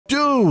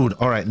Dude!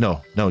 Alright,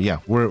 no, yeah,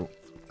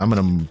 I'm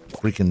gonna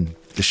freaking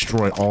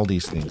destroy all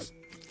these things.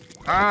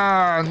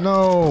 Ah,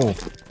 no!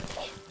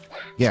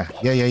 Yeah.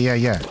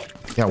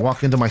 Yeah,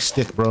 walk into my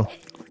stick, bro.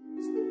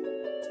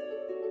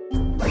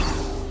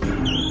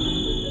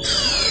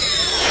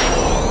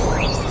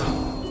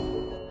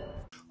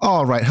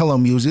 All right, hello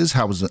muses.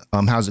 How's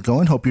it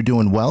going? Hope you're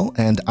doing well.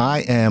 And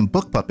I am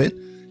BookPuppet,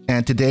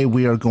 and today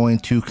we are going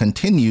to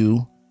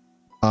continue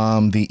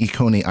the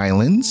Ikonei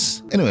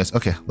Islands. Anyways,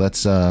 okay,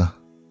 let's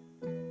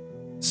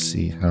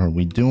see, how are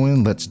we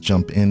doing? Let's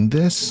jump in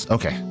this.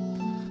 Okay,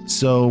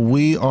 so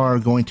we are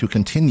going to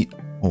continue.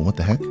 Oh, what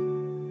the heck?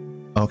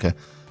 Okay,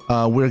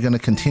 we're going to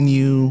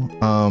continue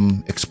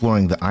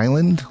exploring the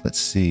island. Let's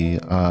see.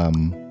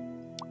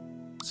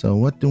 So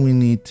what do we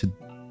need to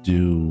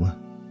do?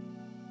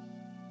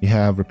 You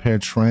have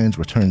repaired shrines,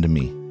 return to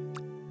me.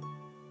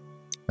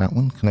 That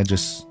one? Can I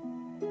just...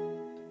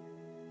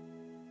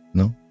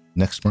 No?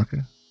 Next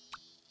marker?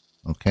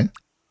 Okay.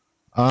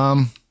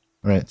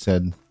 Alright,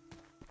 said...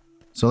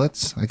 So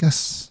let's, I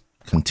guess,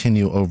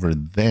 continue over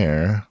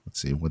there. Let's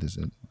see, what is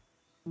it?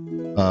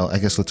 I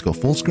guess let's go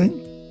full screen.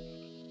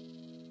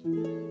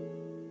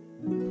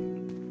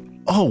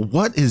 Oh,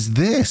 what is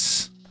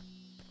this?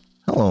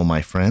 Hello,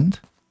 my friend.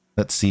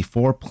 Let's see,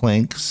 4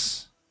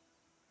 planks.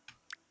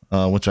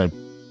 Which I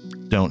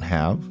don't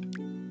have.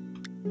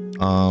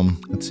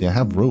 Let's see, I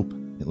have rope,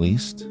 at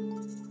least.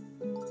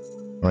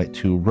 Alright,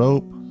 2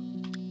 rope.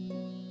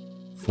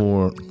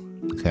 4...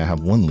 Okay, I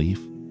have 1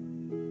 leaf.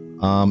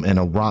 And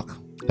a rock.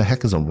 The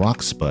heck is a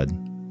rock spud?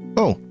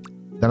 Oh,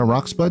 is that a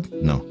rock spud?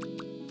 No.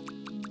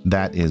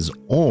 That is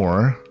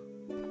ore.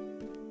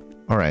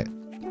 Alright.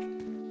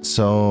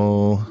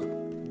 So...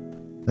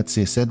 Let's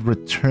see, it said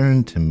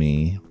return to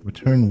me.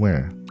 Return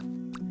where?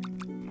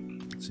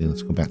 Let's see,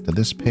 let's go back to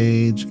this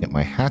page, get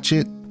my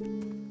hatchet.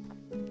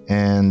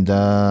 And,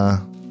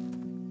 let's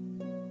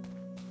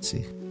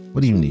see.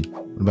 What do you need?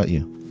 What about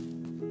you?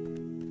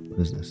 What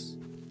is this?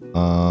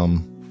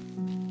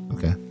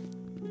 Okay.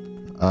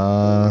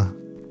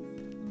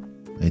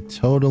 I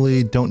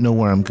totally don't know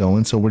where I'm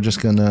going, so we're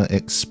just gonna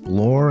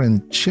explore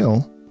and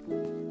chill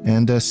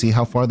and see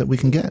how far that we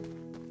can get.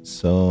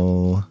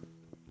 So,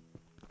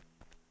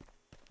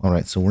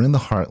 alright, so we're in the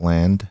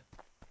Heartland.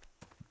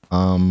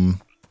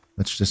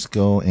 Let's just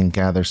go and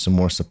gather some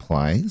more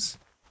supplies.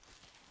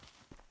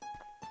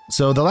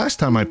 So the last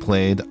time I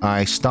played,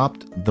 I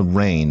stopped the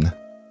rain,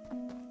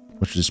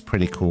 which is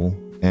pretty cool,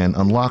 and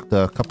unlocked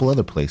a couple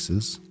other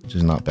places, which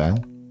is not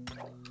bad.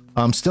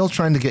 I'm still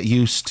trying to get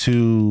used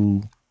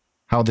to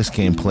how this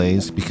game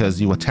plays, because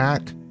you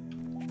attack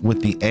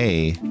with the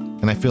A,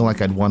 and I feel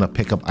like I'd want to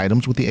pick up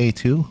items with the A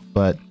too,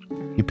 but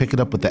you pick it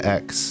up with the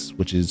X,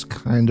 which is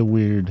kind of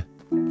weird.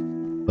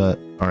 But,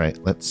 alright,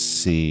 let's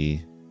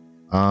see.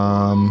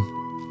 Hello,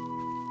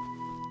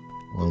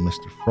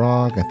 Mr.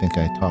 Frog. I think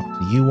I talked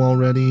to you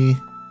already.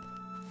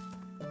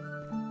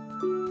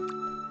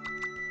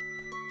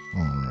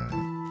 Alright.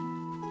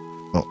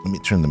 Oh, let me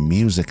turn the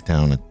music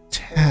down a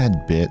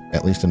tad bit,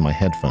 at least in my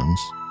headphones.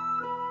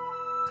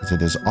 Because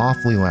it is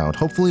awfully loud.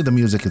 Hopefully the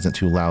music isn't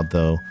too loud,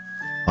 though,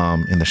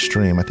 in the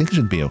stream. I think it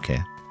should be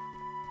okay.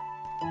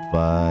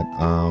 But,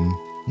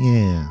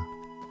 yeah.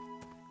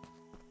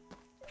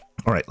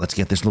 Alright, let's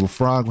get this little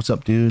frog. What's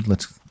up, dude?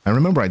 I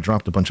remember I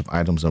dropped a bunch of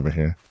items over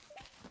here.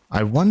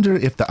 I wonder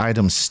if the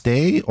items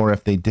stay or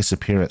if they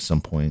disappear at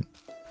some point.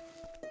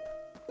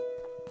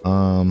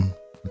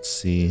 Let's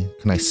see.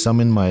 Can I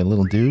summon my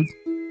little dude?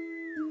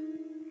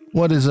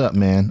 What is up,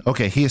 man?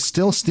 Okay, he is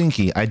still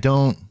stinky. I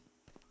don't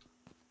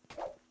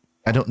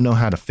know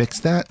how to fix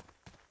that.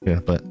 Here,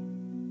 but...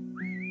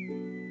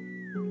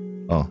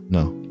 Oh,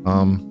 no.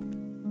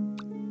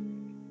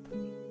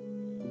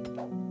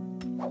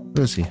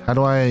 Where is he? How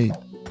do I...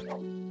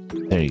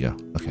 There you go.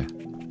 Okay.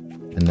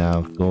 And now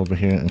go over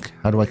here and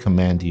how do I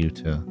command you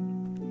to...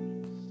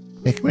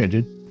 Hey, come here,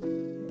 dude.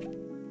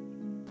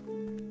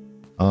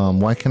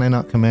 Why can I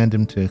not command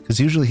him to... Because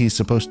usually he's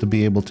supposed to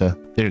be able to...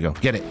 There you go.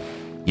 Get it.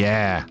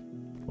 Yeah.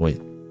 Wait.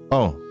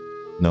 Oh.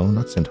 No,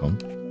 not sent home.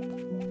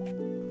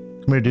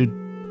 Come here, dude.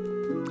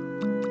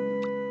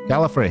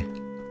 Gallifrey.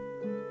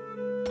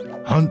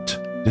 Hunt.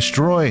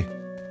 Destroy.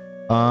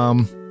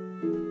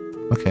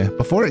 Okay.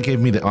 Before it gave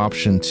me the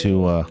option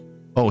to...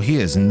 Oh, he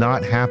is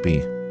not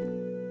happy.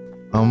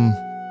 What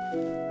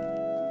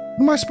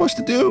am I supposed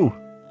to do?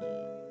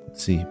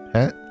 Let's see.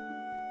 Pet?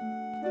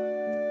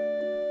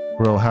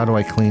 Bro, how do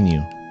I clean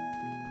you?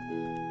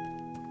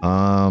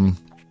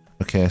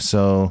 Okay,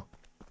 so...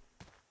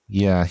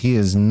 Yeah, he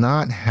is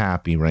not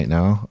happy right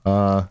now.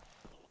 I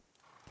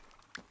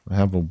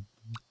have a...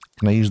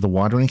 Can I use the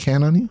watering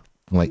can on you?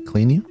 And, like,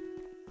 clean you?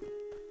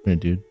 Here,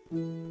 dude.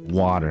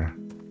 Water.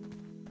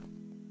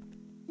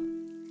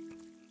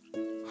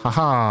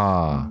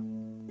 Haha!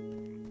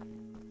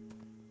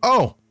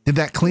 Oh! Did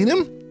that clean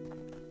him?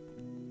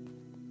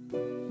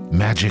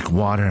 Magic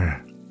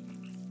water.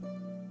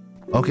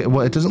 Okay,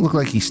 well, it doesn't look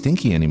like he's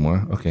stinky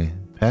anymore. Okay,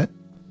 pet?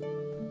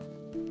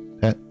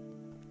 Pet?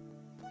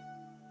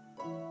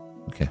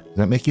 Okay, does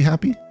that make you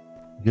happy?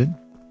 Good?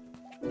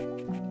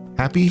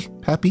 Happy?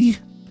 Happy?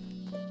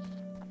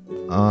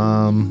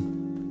 All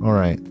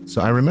right.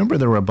 So I remember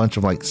there were a bunch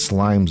of like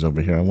slimes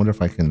over here. I wonder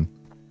if I can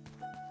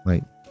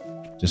like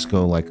just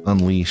go like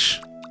unleash.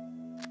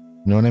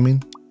 You know what I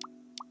mean?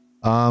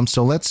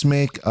 So let's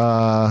make,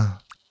 I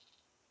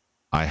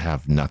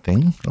have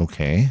nothing.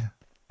 Okay.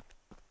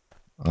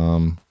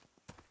 What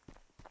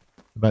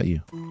about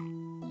you?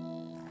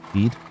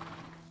 Feed?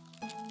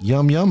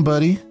 Yum yum,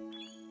 buddy.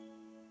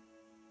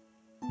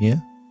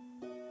 Yeah.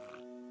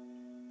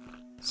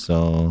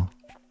 So.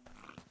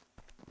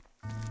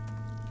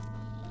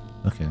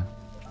 Okay.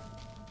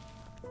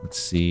 Let's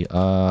see.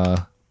 Oh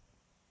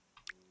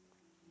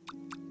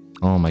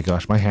my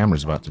gosh, my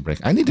hammer's about to break.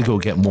 I need to go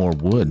get more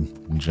wood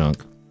and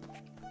junk.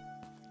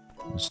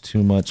 There's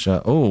too much,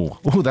 oh,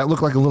 that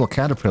looked like a little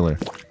caterpillar.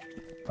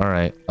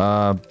 Alright,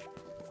 oh,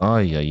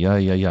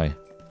 yeah.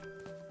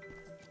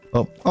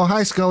 Oh,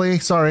 hi, Scully.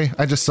 Sorry,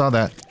 I just saw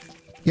that.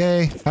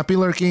 Yay, happy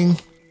lurking.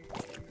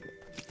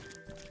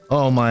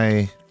 Oh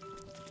my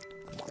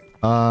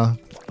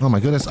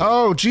goodness.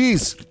 Oh,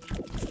 jeez.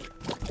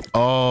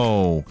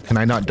 Oh, can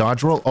I not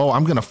dodge roll? Oh,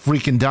 I'm gonna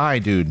freaking die,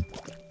 dude.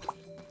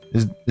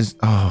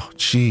 Oh,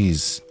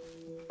 jeez.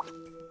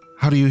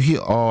 How do you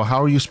heal? Oh,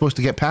 how are you supposed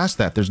to get past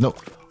that? There's no...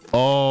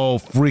 Oh,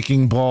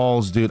 freaking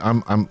balls, dude.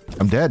 I'm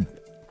dead.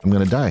 I'm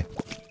gonna die.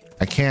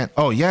 I can't...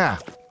 Oh, yeah.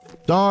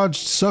 Dodge,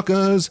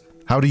 suckers.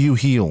 How do you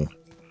heal?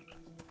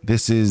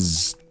 This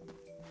is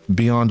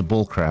beyond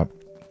bullcrap.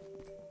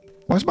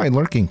 Why is my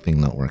lurking thing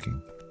not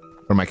working?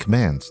 Or my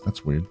commands?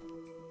 That's weird.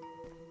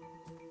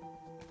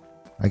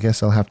 I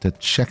guess I'll have to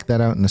check that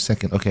out in a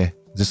second. Okay.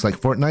 Is this like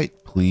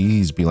Fortnite?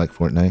 Please be like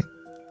Fortnite.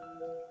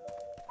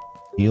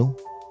 Heal?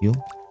 Heal?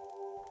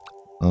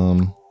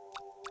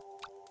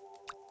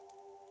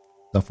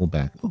 Duffel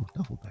bag. Oh,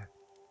 duffel bag.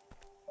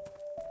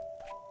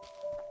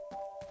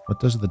 What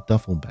does the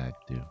duffel bag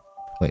do?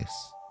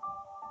 Place.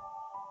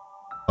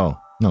 Oh,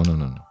 no.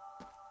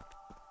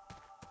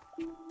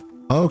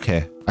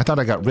 Okay. I thought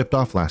I got ripped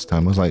off last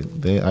time. I was like,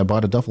 I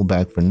bought a duffel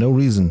bag for no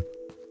reason.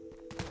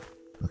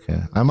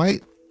 Okay. I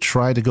might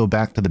try to go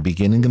back to the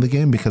beginning of the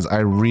game because I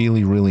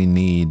really, really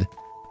need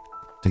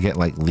to get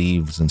like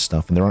leaves and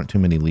stuff. And there aren't too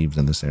many leaves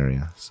in this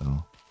area.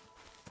 So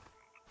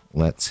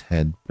let's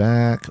head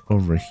back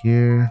over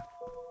here.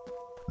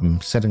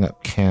 I'm setting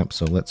up camp.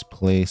 So let's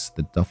place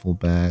the duffel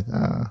bag.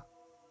 What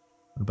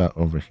about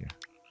over here?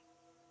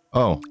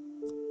 Oh,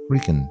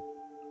 freaking.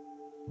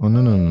 Oh,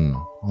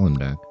 no. Falling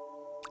back.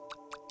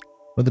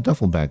 Where'd the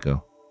duffel bag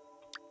go?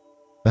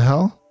 The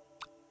hell?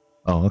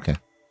 Oh, okay.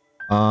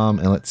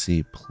 And let's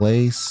see.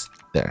 Place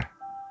there.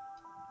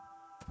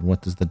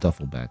 What does the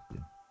duffel bag do?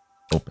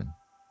 Open.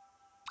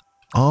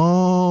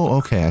 Oh,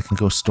 okay. I can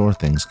go store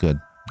things. Good.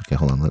 Okay,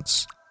 hold on.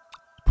 Let's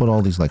put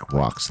all these like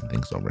rocks and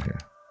things over here.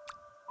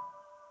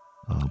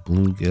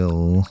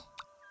 Bluegill.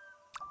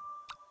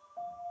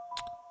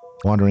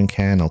 Watering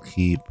can, I'll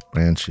keep.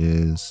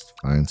 Branches,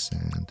 fine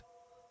sand.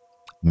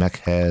 Mech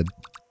head.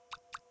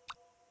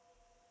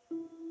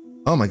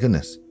 Oh my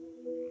goodness.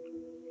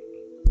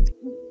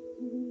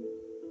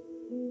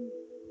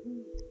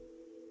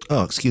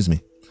 Oh, excuse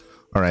me.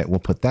 All right, we'll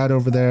put that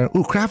over there.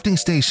 Ooh, crafting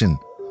station.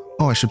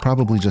 Oh, I should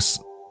probably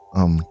just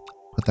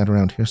put that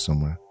around here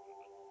somewhere.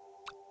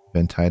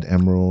 Ventide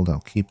emerald, I'll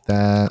keep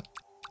that.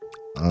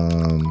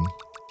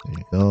 There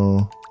you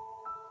go.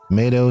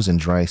 Tomatoes and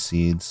dry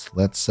seeds.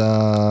 Let's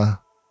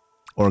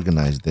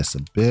organize this a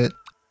bit.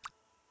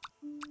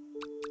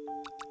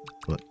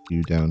 Put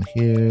you down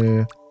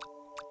here.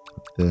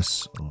 Put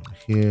this over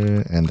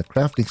here. And the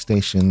crafting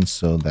station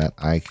so that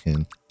I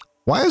can...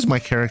 Why is my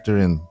character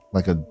in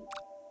like a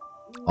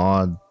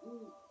odd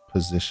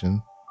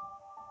position?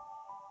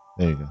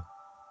 There you go.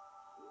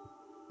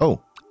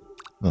 Oh.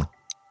 Oh.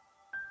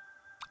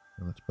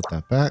 Let's put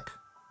that back.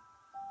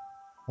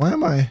 Why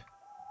am I...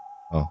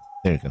 Oh,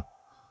 there you go.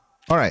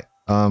 All right.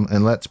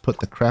 And let's put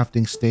the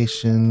crafting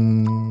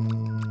station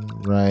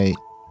right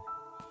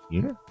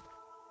here.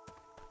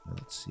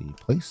 Let's see.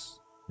 Place.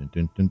 Dun,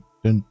 dun, dun,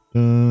 dun,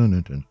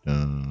 dun, dun,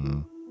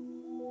 dun.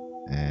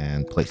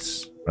 And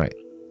place. Right.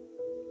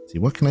 See,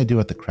 what can I do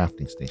at the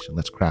crafting station?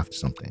 Let's craft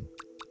something.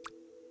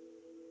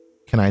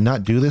 Can I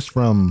not do this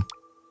from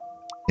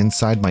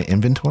inside my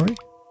inventory?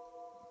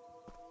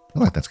 I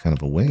feel like that's kind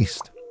of a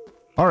waste.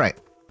 All right.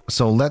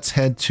 So let's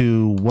head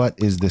to, what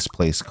is this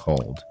place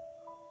called?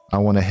 I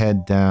want to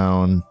head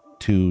down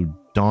to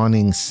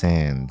Dawning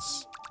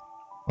Sands.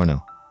 Or no.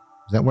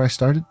 Is that where I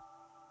started?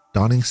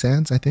 Dawning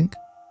Sands, I think?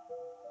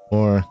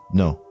 Or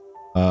no.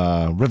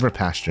 River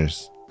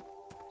Pastures.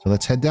 So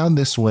let's head down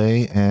this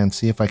way and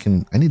see if I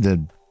can... I need to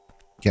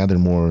gather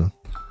more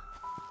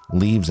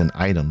leaves and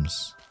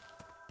items.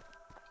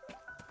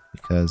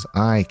 Because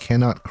I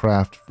cannot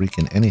craft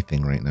freaking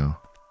anything right now.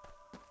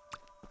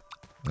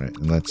 Alright,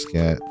 and let's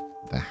get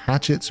the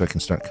hatchet so I can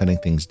start cutting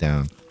things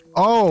down.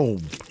 Oh,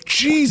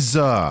 jeez!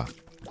 I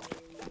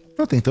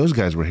don't think those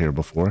guys were here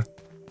before.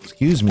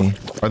 Excuse me.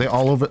 Are they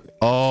all over?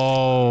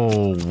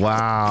 Oh,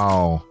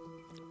 wow.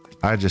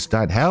 I just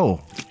died.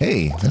 Hell,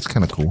 hey, that's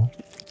kind of cool.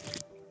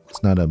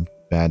 It's not a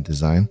bad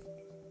design.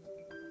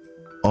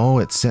 Oh,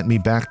 it sent me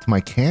back to my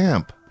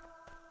camp.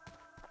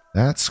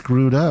 That's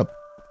screwed up.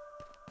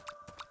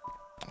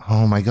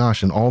 Oh my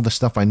gosh, and all the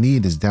stuff I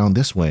need is down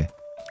this way.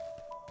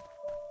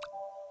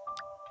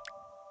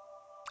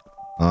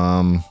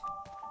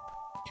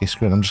 Okay,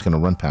 screw it. I'm just gonna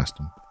run past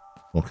him.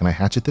 Well, can I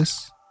hatchet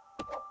this?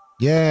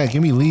 Yeah,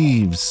 give me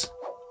leaves.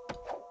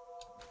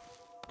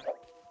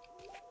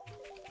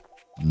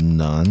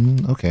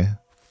 None. Okay.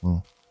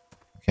 Well,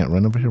 I can't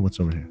run over here. What's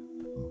over here?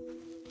 Oh.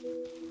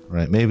 All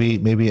right.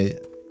 Maybe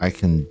I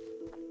can.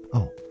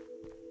 Oh.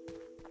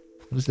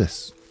 What is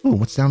this? Oh,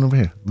 what's down over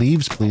here?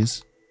 Leaves,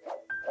 please.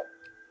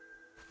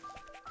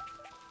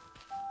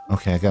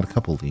 Okay, I got a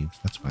couple leaves.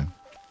 That's fine.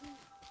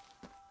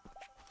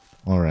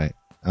 All right.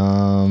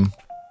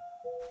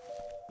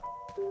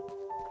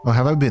 Oh,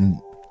 have I been?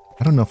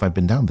 I don't know if I've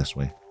been down this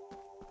way.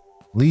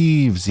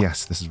 Leaves.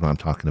 Yes, this is what I'm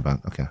talking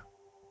about. Okay.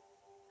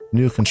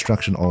 New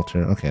construction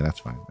altar. Okay, that's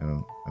fine. I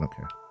don't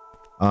care.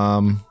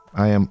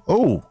 I am.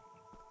 Oh.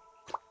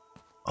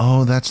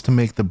 Oh, that's to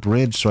make the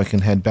bridge so I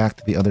can head back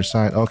to the other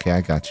side. Okay,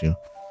 I got you.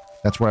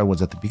 That's where I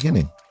was at the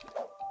beginning.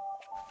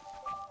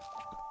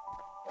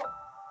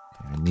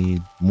 Okay, I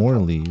need more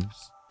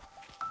leaves.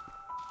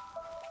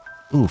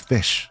 Ooh,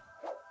 fish.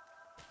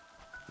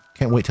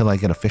 Can't wait till I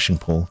get a fishing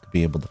pole to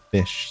be able to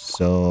fish.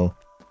 So, all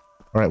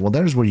right, well,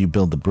 there's where you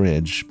build the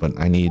bridge, but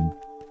I need...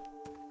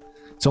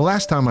 So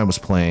last time I was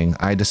playing,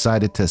 I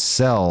decided to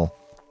sell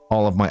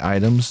all of my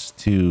items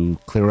to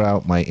clear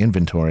out my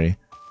inventory,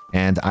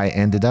 and I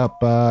ended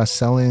up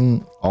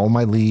selling all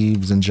my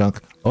leaves and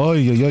junk. Oh,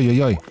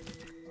 yeah.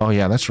 Oh,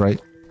 yeah, that's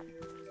right.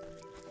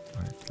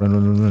 All right,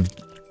 run.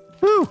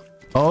 Woo!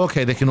 Oh,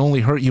 okay, they can only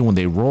hurt you when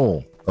they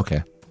roll.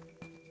 Okay,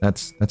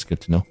 that's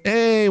good to know.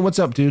 Hey, what's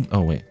up, dude?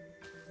 Oh, wait.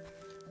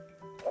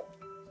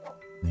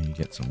 Then you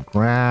get some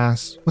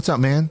grass. What's up,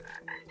 man?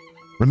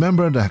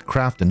 Remember to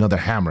craft another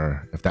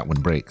hammer if that one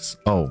breaks.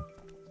 Oh.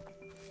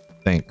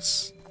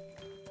 Thanks.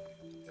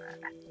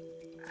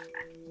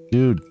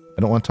 Dude,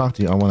 I don't want to talk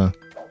to you. I want to...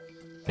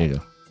 There you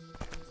go.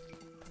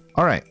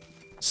 Alright.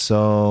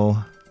 So...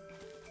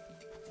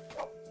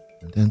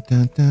 Dun,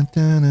 dun, dun,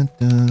 dun, dun,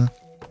 dun.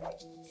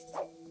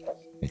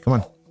 Hey, come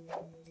on.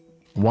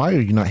 Why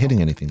are you not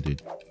hitting anything,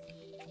 dude?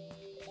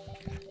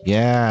 Okay.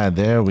 Yeah,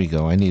 there we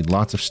go. I need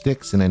lots of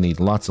sticks and I need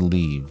lots of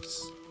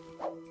leaves.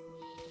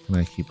 Can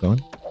I keep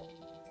going?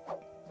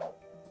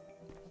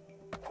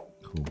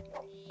 Cool.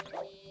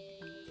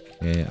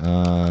 Okay,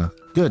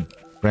 good.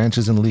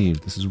 Branches and leaves.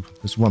 This is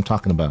what I'm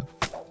talking about.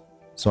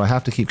 So I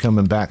have to keep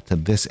coming back to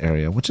this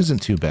area, which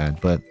isn't too bad,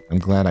 but I'm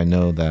glad I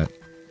know that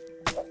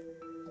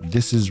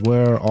this is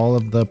where all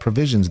of the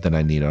provisions that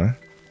I need are.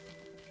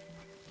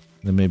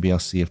 Then maybe I'll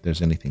see if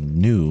there's anything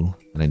new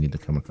that I need to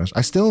come across.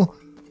 I still,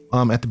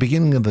 at the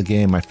beginning of the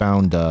game, I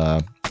found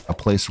a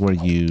place where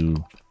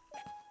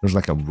there's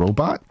like a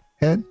robot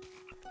head.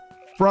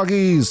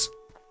 Froggies!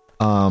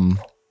 I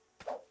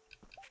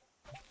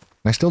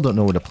still don't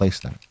know where to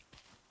place that.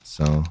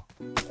 So...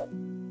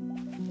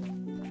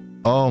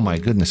 Oh my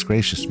goodness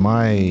gracious,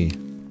 my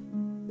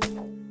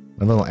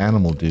little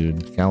animal dude,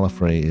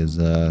 Gallifrey, is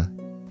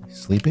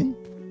sleeping?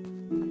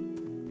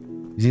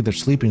 He's either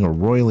sleeping or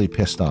royally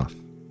pissed off.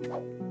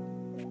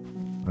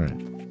 Alright.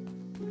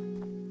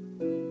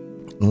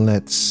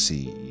 Let's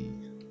see.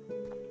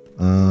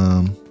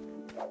 What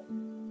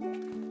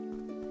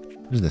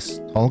is this?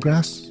 Tall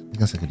grass? I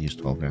guess I could use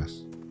tall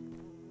grass.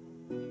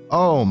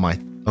 Oh my...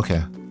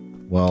 Okay.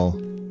 Well...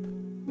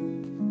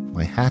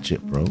 My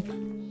hatchet broke.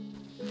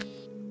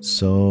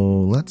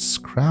 So let's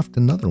craft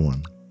another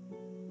one.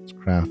 Let's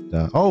craft...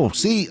 oh,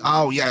 see?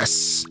 Oh,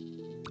 yes!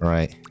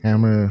 Alright,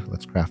 hammer.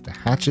 Let's craft a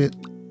hatchet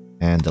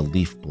and a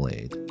leaf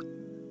blade.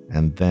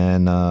 And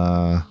then...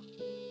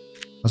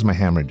 how's my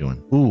hammer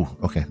doing? Ooh,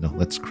 okay, no.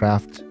 Let's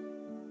craft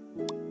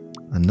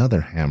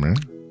another hammer.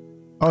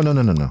 Oh, no.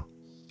 There we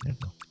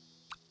go.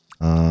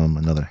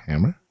 Another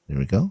hammer. There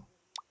we go.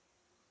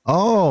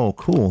 Oh,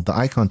 cool. The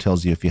icon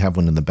tells you if you have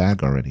one in the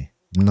bag already.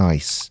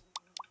 Nice.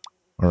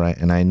 Alright,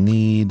 and I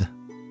need...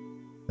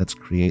 Let's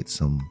create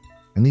some...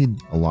 I need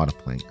a lot of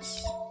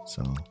planks.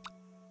 So...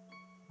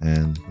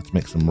 And let's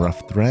make some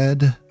rough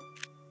thread.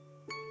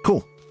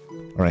 Cool.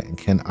 Alright, and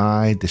can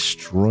I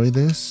destroy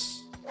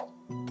this?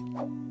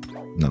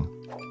 No.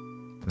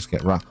 Let's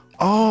get rock.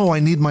 Oh, I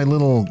need my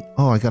little...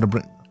 Oh, I gotta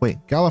bring... Wait,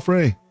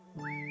 Gallifrey.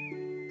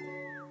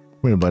 Come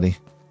here, buddy.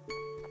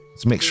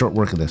 Let's make short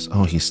work of this.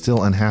 Oh, he's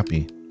still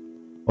unhappy.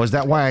 Oh, is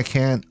that why I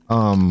can't...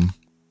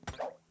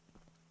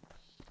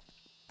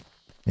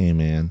 Hey,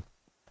 man.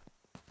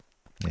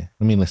 Yeah,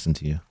 let me listen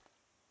to you.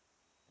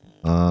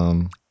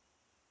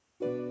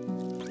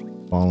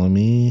 Follow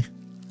me.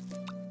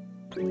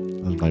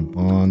 That was my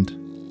bond.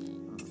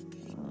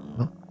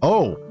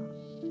 Oh!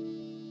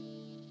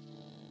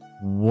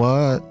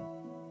 What?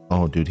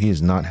 Oh, dude, he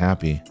is not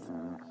happy.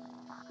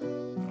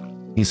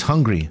 He's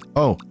hungry.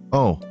 Oh.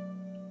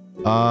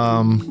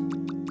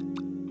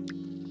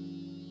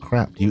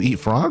 Crap, do you eat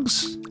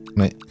frogs?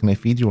 Can I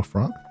feed you a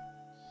frog?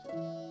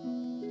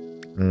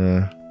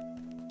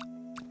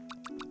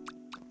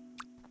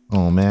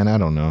 Oh man, I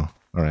don't know.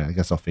 Alright, I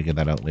guess I'll figure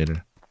that out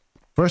later.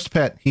 First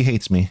pet, he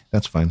hates me.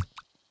 That's fine.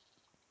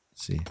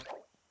 Let's see.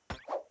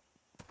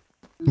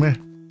 Come here.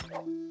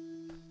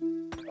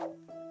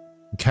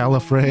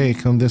 Gallifrey,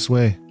 come this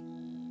way.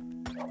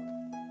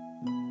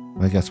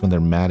 I guess when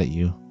they're mad at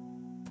you.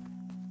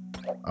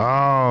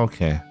 Oh,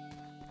 okay.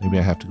 Maybe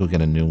I have to go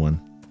get a new one.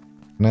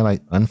 Can I,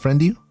 like,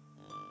 unfriend you?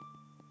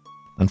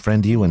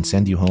 Unfriend you and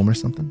send you home or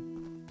something?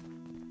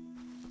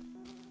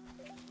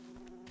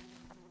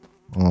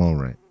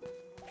 Alright.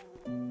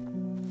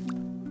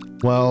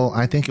 Well,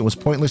 I think it was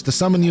pointless to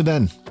summon you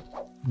then.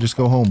 Just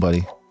go home,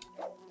 buddy.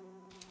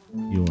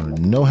 You are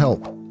no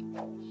help.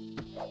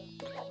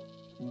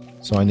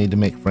 So I need to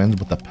make friends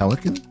with the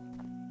pelican?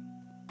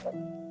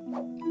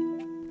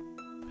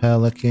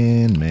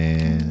 Pelican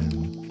man.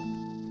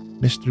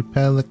 Mr.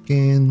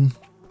 Pelican.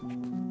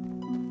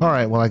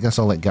 Alright, well I guess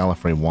I'll let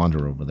Gallifrey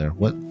wander over there.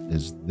 What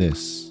is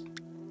this?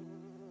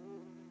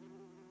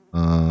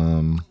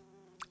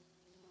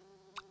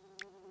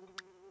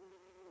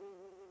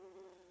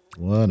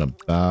 What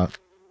about...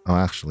 Oh,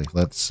 actually,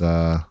 let's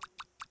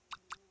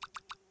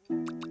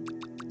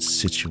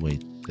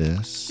situate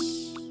this.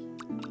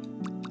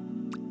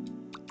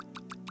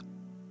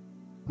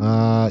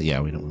 Yeah,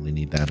 we don't really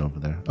need that over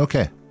there.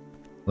 Okay.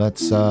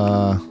 Let's,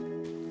 where's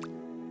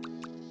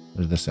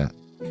this at?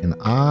 Can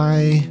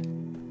I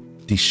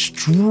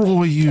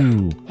destroy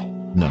you?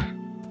 No.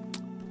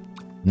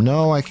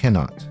 No, I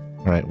cannot.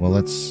 Alright, well,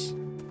 let's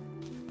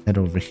head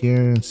over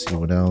here and see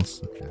what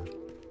else. Okay.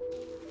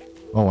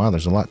 Oh, wow,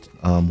 there's a lot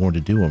more to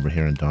do over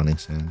here in Dawning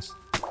Sands.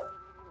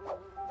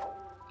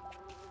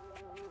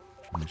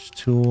 There's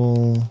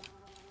tool.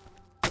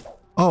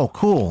 Oh,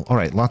 cool.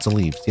 Alright, lots of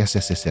leaves. Yes,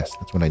 yes, yes, yes.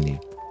 That's what I need.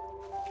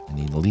 I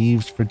need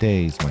leaves for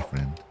days, my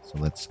friend. So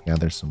let's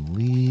gather some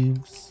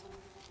leaves.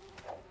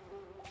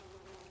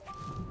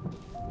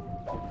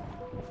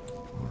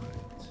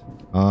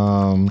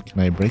 Alright. Can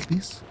I break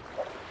these?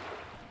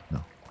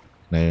 No.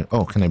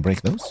 Can I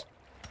break those?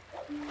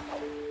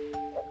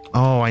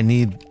 Oh, I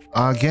need...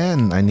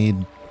 Again, I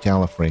need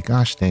Gallifrey.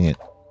 Gosh dang it.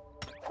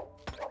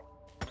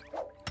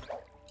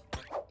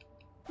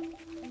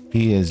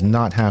 He is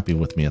not happy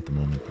with me at the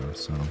moment, though,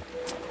 so...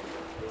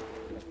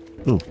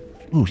 Ooh.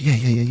 Ooh,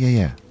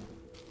 yeah.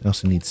 I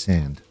also need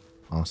sand.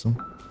 Awesome.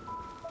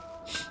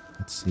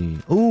 Let's see.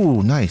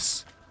 Ooh,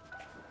 nice.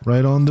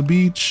 Right on the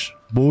beach,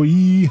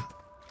 boy.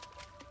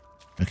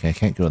 Okay, I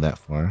can't go that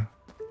far.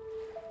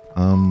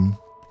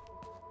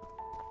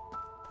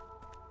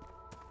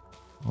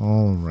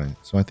 Alright,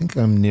 so I think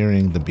I'm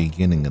nearing the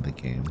beginning of the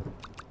game.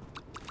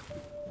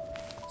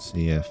 Let's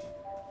see if...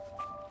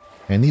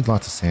 I need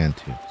lots of sand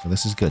too, so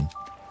this is good.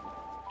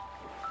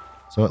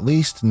 So at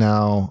least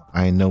now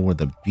I know where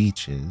the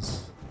beach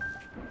is.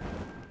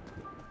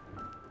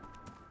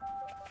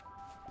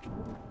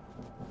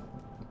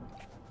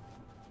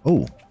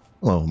 Oh,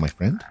 hello, my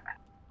friend.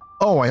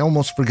 Oh, I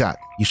almost forgot.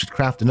 You should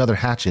craft another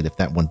hatchet if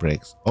that one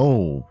breaks.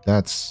 Oh,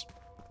 that's...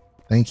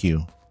 Thank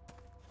you.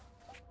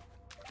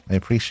 I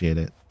appreciate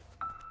it.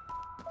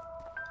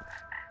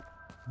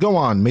 Go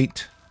on,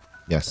 mate.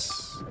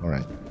 Yes. All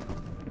right.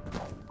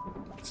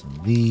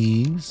 Some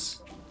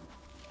leaves.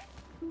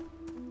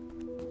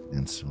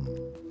 And some...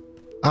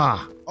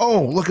 Ah!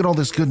 Oh, look at all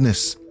this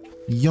goodness.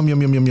 Yum,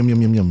 yum, yum, yum, yum,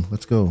 yum, yum, yum.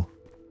 Let's go.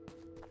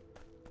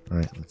 All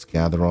right, let's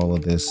gather all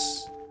of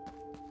this.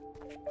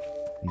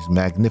 These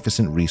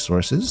magnificent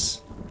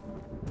resources.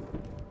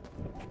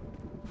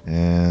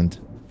 And...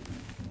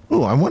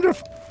 Oh, I wonder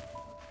if...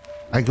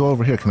 I go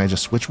over here. Can I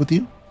just switch with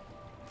you?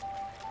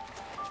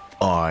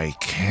 I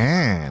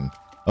can.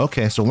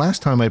 Okay, so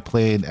last time I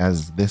played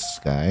as this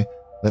guy.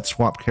 Let's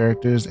swap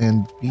characters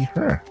and be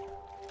her.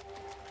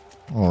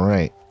 All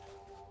right.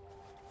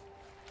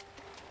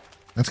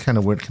 That's kind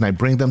of weird. Can I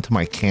bring them to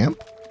my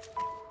camp?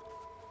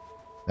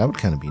 That would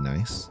kind of be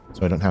nice.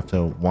 So I don't have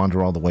to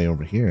wander all the way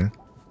over here.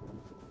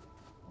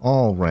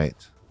 All right.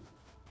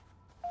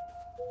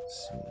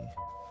 Let's see.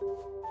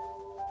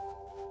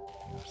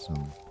 There's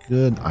some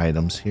good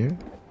items here.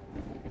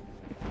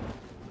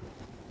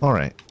 All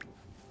right.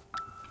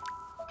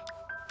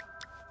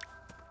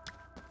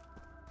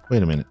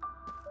 Wait a minute.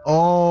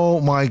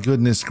 Oh my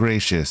goodness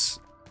gracious.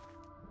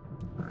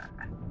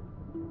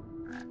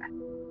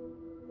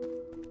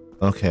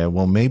 Okay,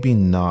 well maybe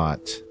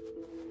not.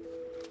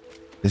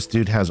 This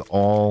dude has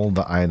all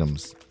the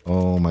items.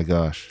 Oh my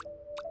gosh.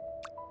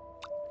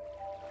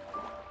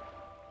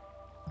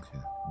 Okay,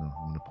 no,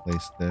 I'm gonna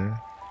place there.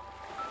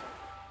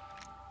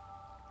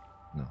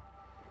 No.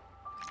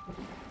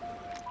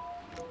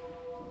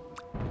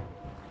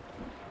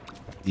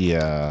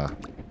 Yeah.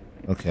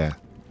 Okay,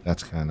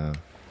 that's kind of...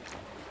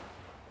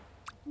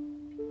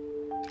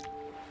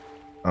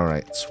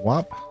 Alright,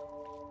 swap.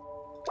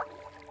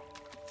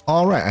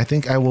 Alright, I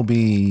think I will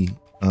be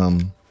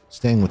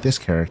staying with this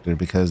character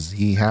because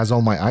he has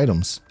all my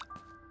items.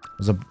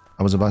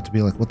 I was about to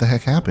be like, what the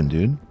heck happened,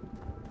 dude?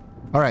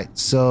 Alright,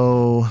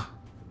 so...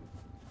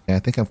 Yeah, I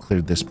think I've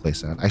cleared this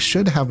place out. I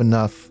should have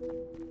enough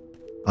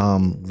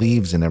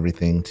leaves and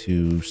everything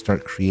to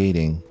start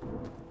creating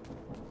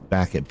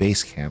back at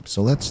base camp.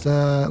 So let's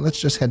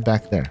just head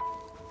back there.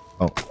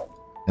 Oh,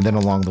 And then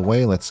along the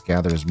way, let's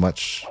gather as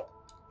much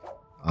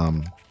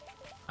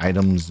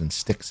items and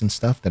sticks and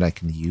stuff that I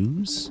can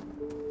use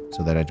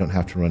so that I don't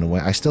have to run away.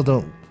 I still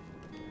don't...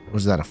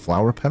 Was that a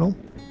flower petal?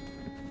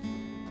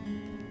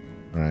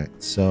 Alright,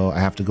 so I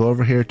have to go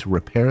over here to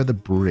repair the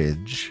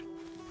bridge.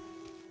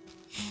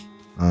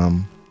 I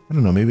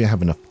don't know, maybe I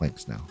have enough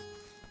planks now.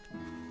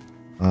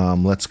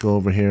 Let's go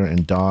over here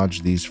and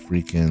dodge these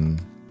freaking...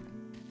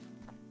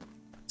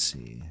 Let's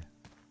see.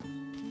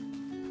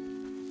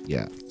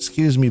 Yeah,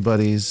 excuse me,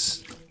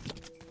 buddies.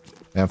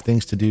 I have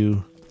things to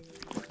do.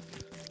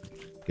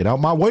 Get out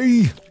my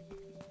way!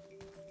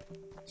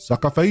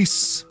 Sucker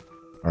face!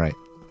 Alright.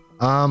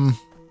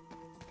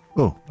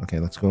 Oh, okay,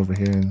 let's go over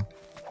here and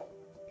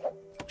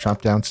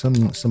chop down some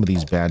of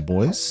these bad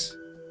boys.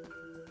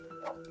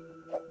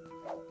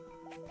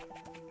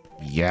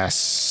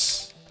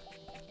 Yes!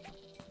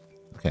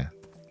 Okay.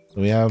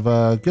 So we have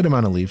a good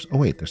amount of leaves. Oh,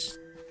 wait, there's...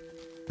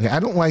 Okay, I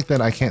don't like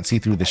that I can't see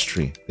through this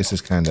tree. This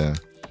is kind of...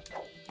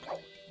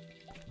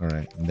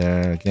 Alright, and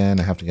there again,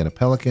 I have to get a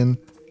pelican.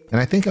 And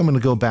I think I'm going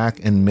to go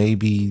back and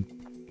maybe...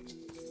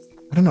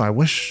 I don't know, I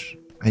wish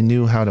I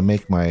knew how to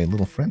make my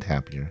little friend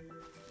happier.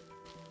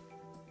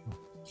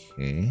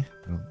 Okay,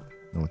 I don't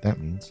know what that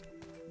means.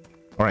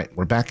 Alright,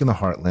 we're back in the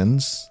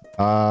Heartlands.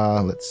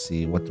 Let's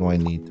see, what do I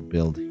need to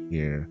build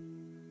here?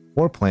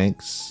 4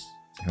 planks.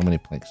 How many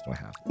planks do I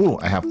have? Oh,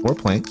 I have 4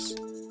 planks.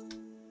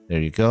 There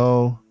you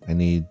go. I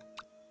need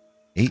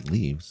 8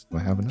 leaves. Do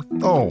I have enough?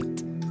 Oh,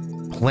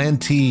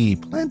 plenty,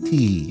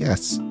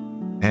 yes.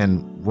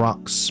 And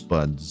rock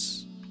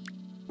spuds.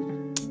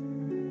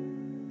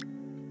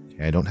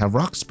 Okay, I don't have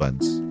rock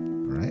spuds.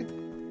 All right.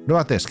 What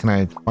about this? Can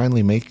I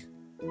finally make...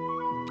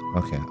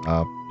 Okay,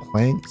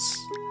 planks.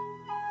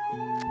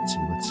 Let's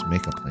see, let's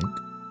make a plank.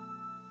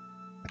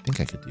 I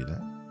think I could do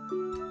that.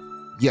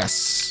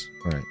 Yes!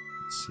 All right,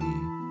 let's see.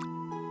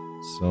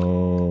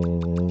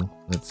 So,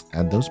 let's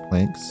add those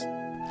planks.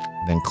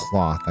 Then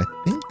cloth. I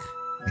think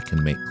I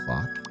can make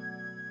cloth.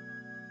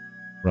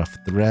 Rough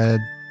thread.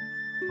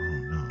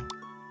 Oh,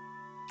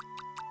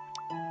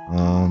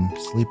 no.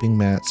 Sleeping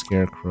mat,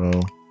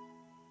 scarecrow.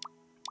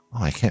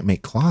 Oh, I can't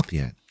make cloth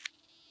yet.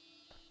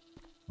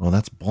 Oh,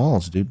 that's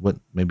balls, dude. What?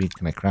 Maybe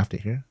can I craft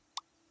it here?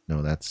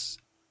 No, that's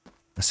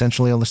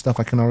essentially all the stuff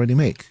I can already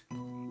make.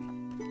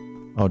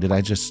 Oh, did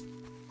I just...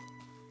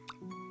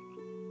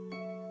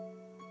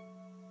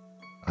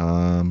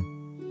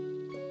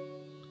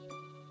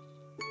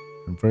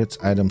 Converts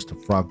items to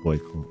frog boy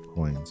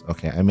coins.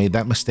 Okay, I made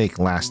that mistake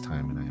last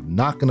time, and I am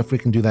not gonna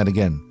freaking do that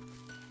again.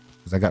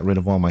 Because I got rid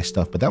of all my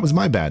stuff, but that was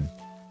my bad.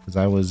 Because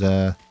I was,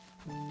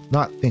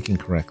 not thinking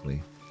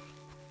correctly.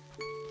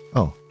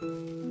 Oh.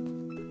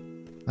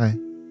 Hi.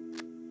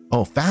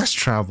 Oh, fast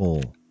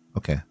travel.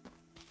 Okay.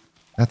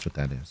 That's what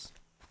that is.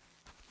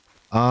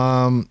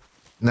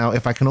 Now,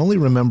 if I can only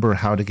remember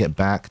how to get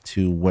back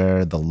to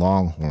where the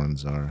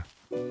longhorns are.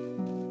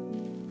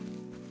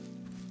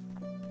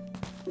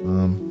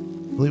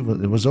 I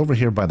believe it was over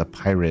here by the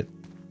pirate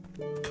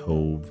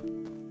cove.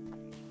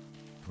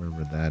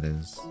 Wherever that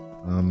is.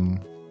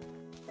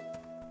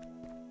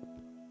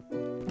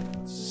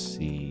 Let's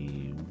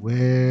see.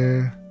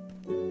 Where...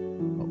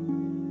 Oh,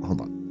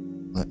 hold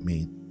on. Let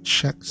me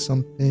check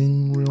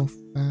something real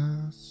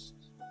fast.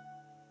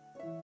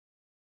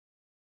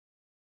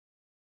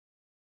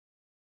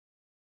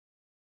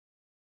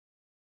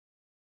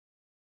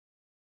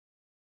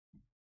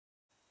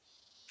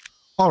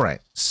 All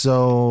right,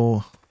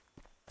 so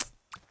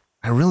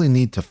I really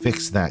need to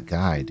fix that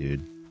guy,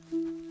 dude.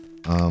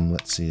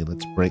 Let's see.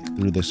 Let's break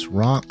through this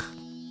rock.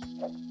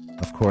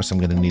 Of course, I'm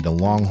going to need a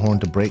longhorn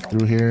to break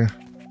through here.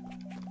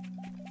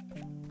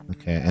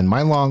 Okay, and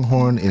my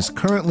longhorn is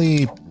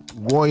currently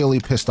royally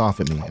pissed off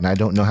at me, and I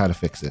don't know how to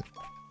fix it.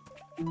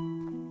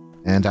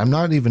 And I'm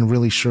not even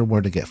really sure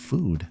where to get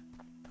food.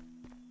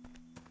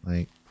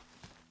 Like,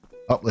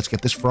 oh, let's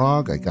get this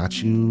frog. I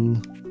got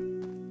you.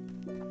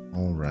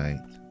 All right.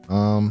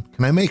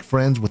 Can I make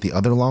friends with the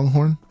other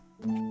longhorn?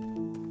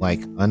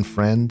 Like,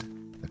 unfriend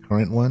the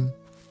current one,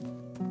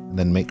 and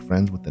then make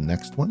friends with the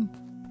next one?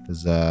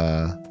 Because,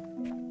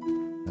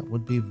 that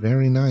would be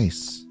very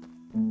nice.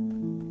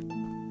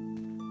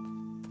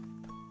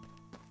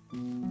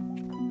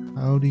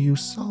 How do you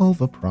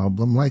solve a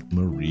problem like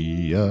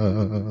Maria?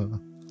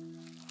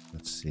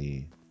 Let's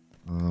see.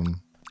 Your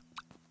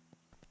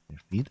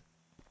feed?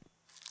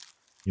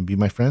 You be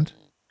my friend?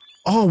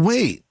 Oh,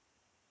 wait!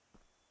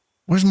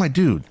 Where's my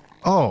dude?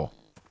 Oh,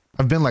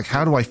 I've been like,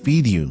 how do I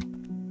feed you?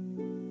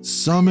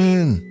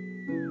 Summon!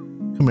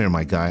 Come here,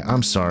 my guy.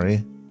 I'm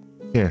sorry.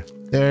 Here.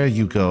 There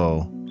you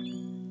go.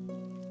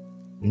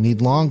 You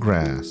need long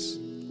grass.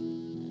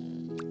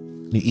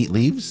 Can you eat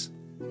leaves?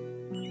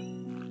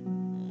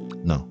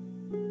 No.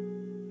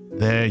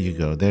 There you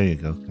go. There you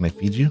go. Can I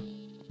feed you?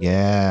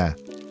 Yeah.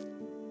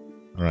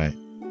 All right.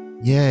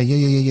 Yeah.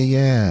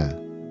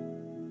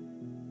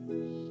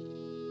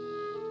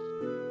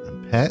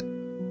 And pet?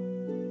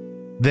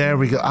 There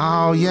we go.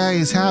 Oh, yeah,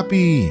 he's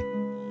happy.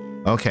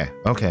 Okay.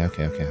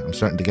 I'm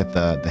starting to get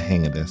the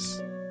hang of this.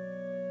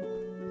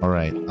 All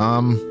right.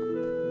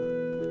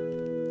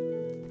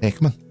 Hey,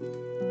 come on.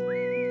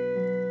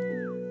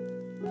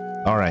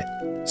 All right.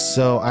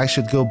 So I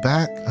should go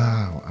back.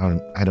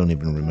 I don't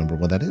even remember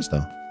what that is,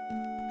 though.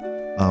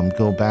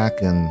 Go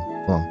back and,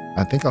 well,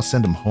 I think I'll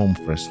send him home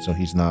first so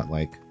he's not,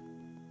 like,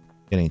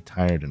 getting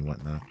tired and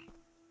whatnot.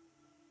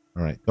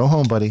 All right. Go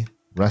home, buddy.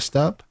 Rest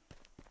up.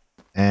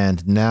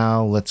 And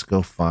now let's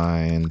go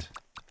find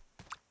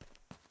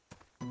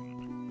a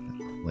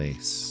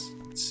place.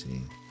 Let's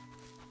see.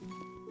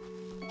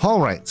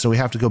 All right. So we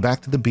have to go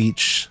back to the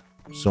beach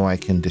so I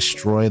can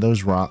destroy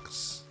those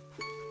rocks.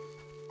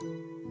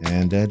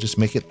 And just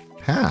make it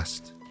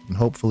past. And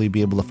hopefully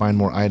be able to find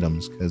more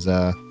items. Because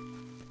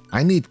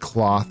I need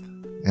cloth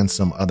and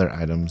some other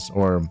items.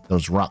 Or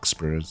those rock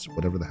spurs.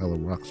 Whatever the hell a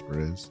rock spur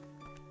is.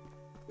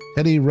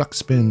 Teddy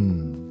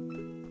Ruxpin.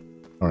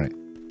 Alright.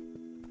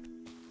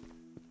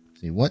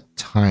 See, what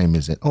time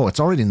is it? Oh, it's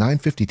already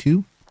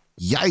 9:52?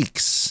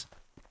 Yikes!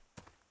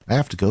 I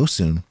have to go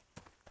soon.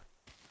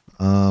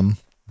 I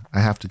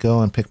have to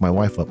go and pick my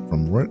wife up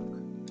from work.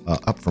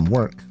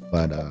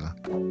 But I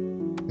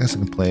guess I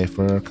can play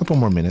for a couple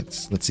more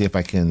minutes. Let's see if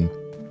I can...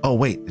 Oh,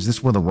 wait. Is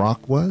this where the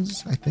rock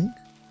was, I think?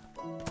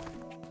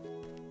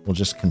 We'll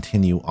just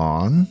continue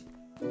on.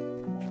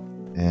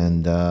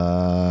 And,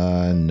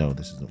 no,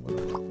 this isn't where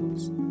the rock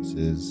was. This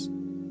is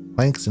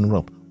planks and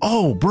rope.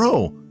 Oh,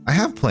 bro! I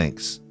have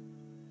planks.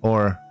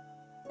 Or,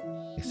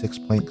 6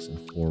 planks and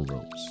 4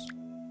 ropes.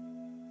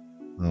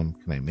 Can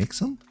I make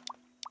some?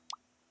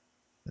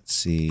 Let's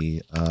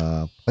see,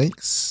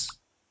 planks.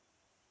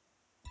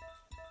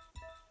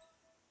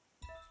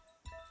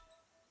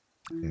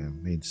 Okay, I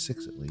made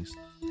 6 at least.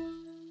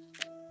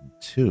 And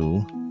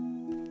 2.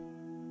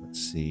 Let's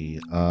see.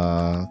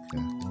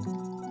 Okay.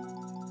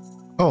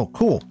 Oh,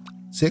 cool.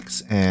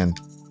 6 and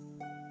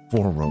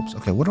 4 ropes.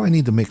 Okay, what do I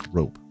need to make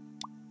rope?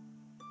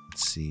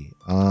 Let's see.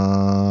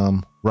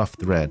 Rough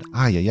thread.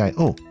 Ay.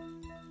 Oh.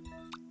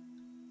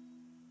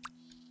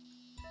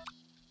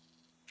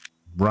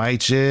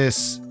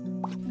 Righteous.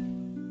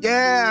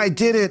 Yeah, I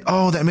did it.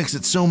 Oh, that makes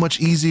it so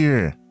much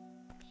easier.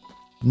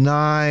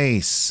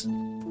 Nice.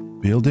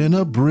 Building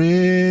a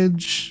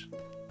bridge.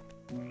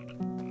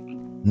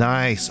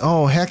 Nice.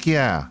 Oh, heck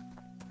yeah.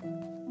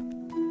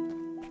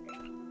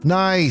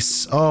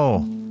 Nice.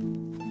 Oh,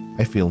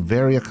 I feel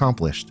very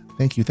accomplished.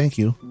 Thank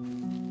you.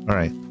 All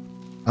right.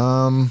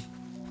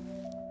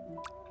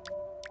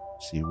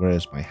 Let's see, where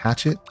is my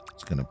hatchet?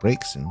 It's gonna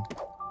break soon.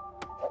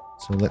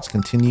 So let's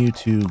continue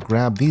to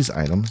grab these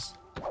items.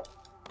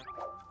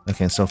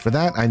 Okay, so for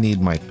that I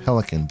need my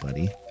pelican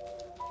buddy.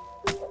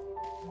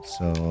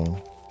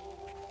 So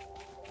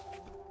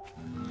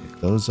pick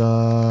those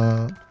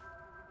up.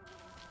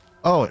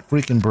 Oh, it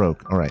freaking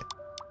broke. All right.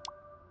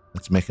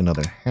 Let's make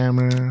another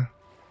hammer.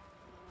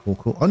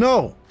 Cool. Oh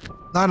no!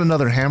 Not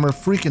another hammer.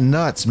 Freaking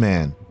nuts,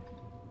 man.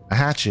 A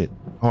hatchet.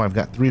 Oh, I've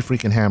got 3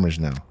 freaking hammers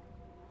now.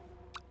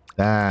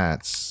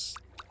 That's...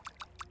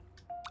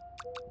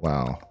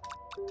 Wow.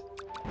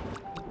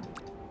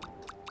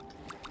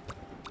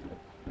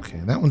 Okay,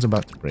 that one's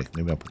about to break.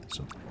 Maybe I'll put this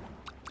over.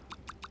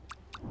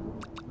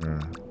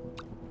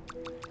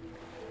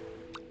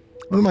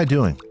 What am I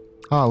doing?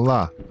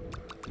 Allah.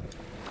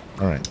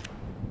 Alright.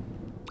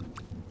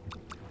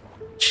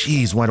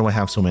 Jeez, why do I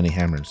have so many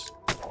hammers?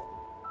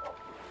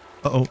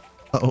 Uh-oh.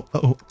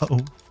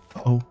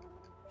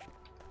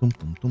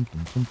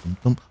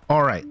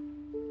 All right.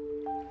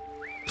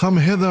 Come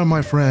hither,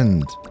 my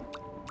friend.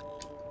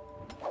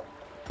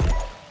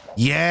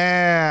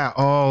 Yeah.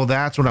 Oh,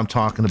 that's what I'm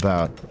talking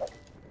about.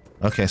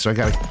 Okay, so I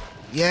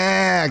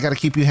gotta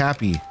keep you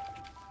happy.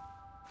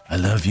 I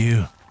love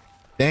you.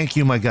 Thank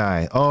you, my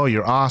guy. Oh,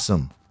 you're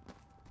awesome.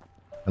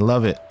 I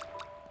love it.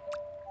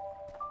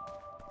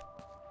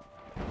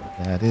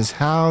 That is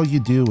how you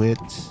do it.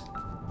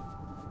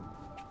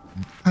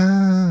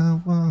 I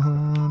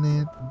want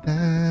it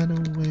that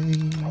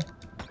way.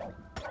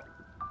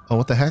 Oh,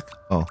 what the heck?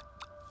 Oh.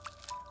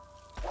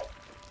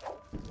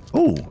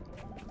 Oh.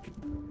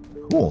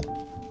 Cool.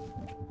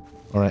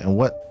 All right, and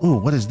what? Ooh,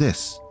 what is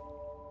this?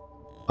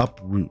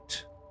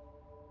 Uproot.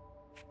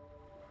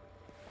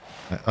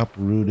 I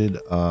uprooted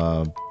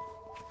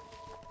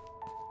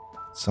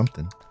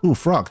something. Ooh,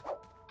 frog.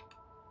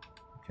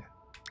 Okay.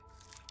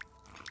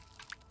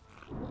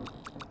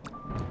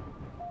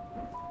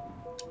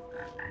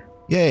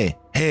 Yay!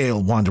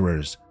 Hail,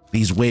 wanderers!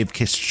 These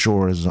wave-kissed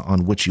shores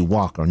on which you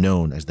walk are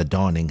known as the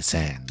Dawning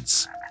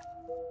Sands.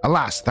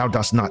 Alas, thou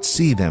dost not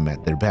see them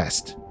at their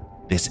best.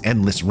 This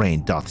endless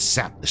rain doth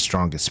sap the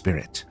strongest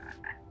spirit.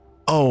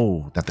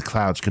 Oh, that the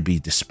clouds could be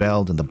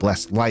dispelled and the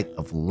blessed light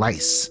of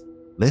lice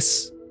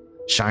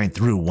shine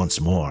through once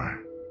more.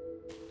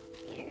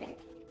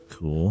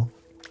 Cool.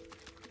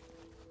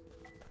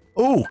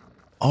 Oh!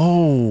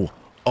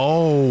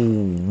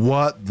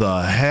 What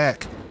the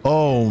heck?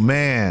 Oh,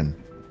 man.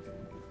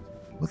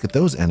 Look at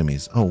those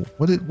enemies. Oh,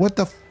 what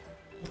the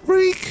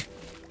freak?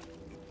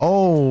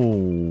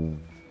 Oh.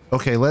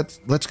 Okay, let's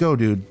go,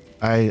 dude.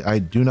 I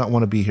do not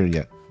want to be here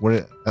yet.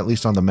 We're at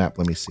least on the map.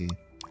 Let me see.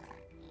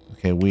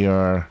 Okay, we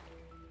are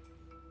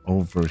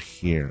over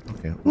here.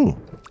 Okay. Ooh.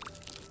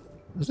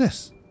 What is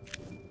this?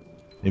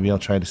 Maybe I'll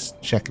try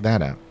to check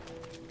that out.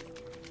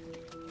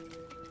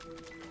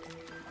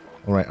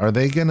 All right, are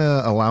they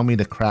gonna allow me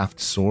to craft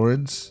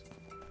swords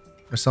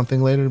or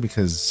something later?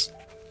 Because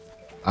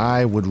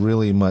I would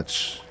really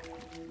much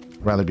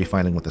rather be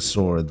fighting with a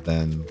sword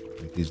than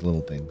like these little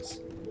things.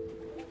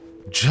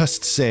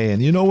 Just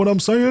saying, you know what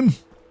I'm saying?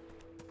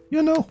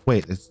 You know,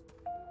 wait, is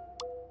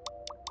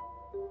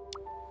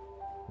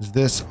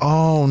this,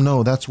 oh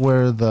no, that's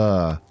where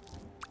the,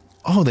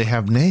 oh, they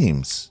have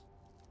names.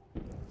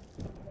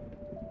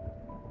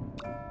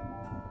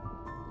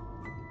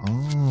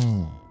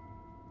 Oh.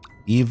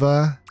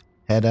 Eva,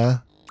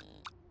 Hedda,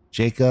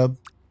 Jacob,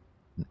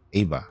 and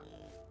Ava.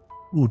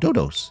 Ooh,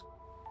 dodos.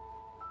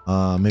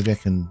 Maybe I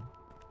can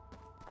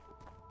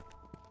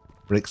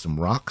break some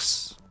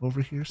rocks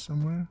over here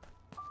somewhere.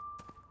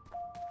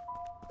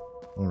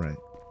 All right.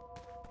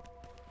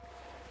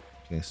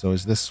 Okay, so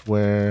is this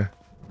where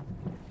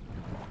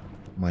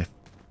my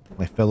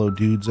fellow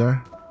dudes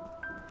are?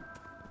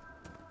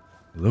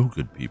 Hello,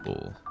 good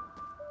people.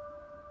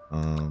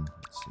 Let's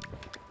see.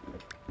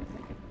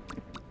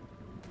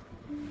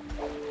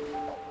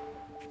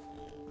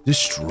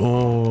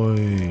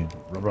 Destroyed.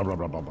 Get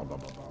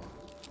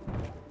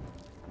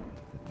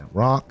that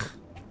rock.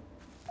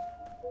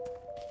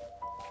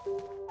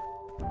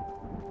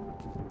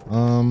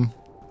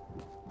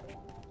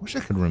 Wish I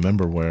could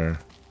remember where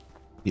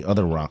the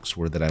other rocks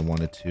were that I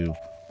wanted to.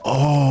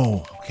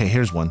 Oh, okay,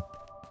 here's one.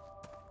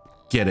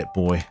 Get it,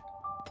 boy.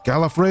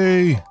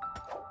 Gallifrey.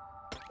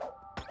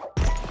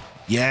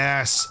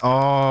 Yes.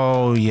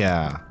 Oh,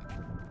 yeah.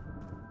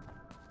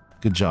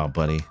 Good job,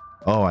 buddy.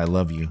 Oh, I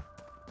love you.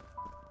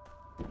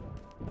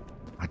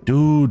 My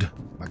dude,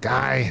 my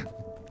guy.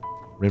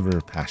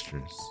 River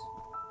pastures.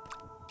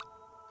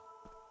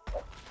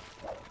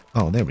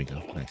 Oh, there we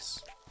go.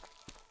 Nice.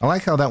 I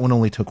like how that one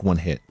only took one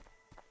hit,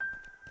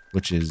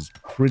 which is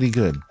pretty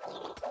good.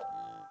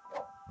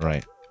 All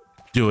right.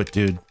 Do it,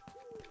 dude.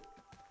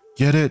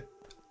 Get it.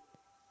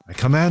 I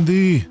command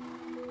thee.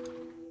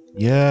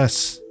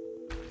 Yes.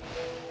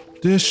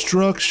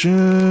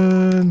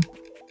 Destruction.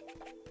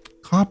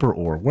 Copper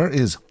ore. Where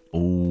is...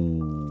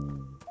 Oh.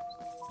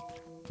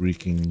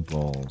 Freaking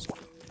balls.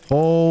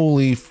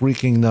 Holy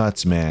freaking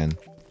nuts, man.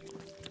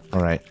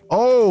 All right.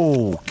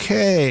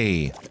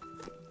 Okay.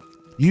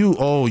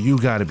 You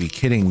gotta be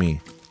kidding me.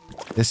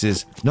 This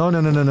is... No.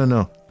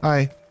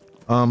 Hi.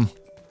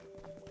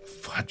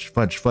 Fudge.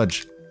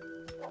 Fudge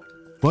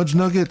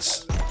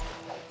nuggets.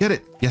 Get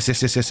it. Yes.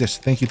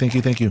 Thank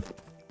you.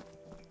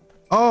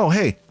 Oh,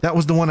 hey. That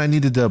was the one I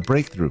needed to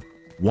break through.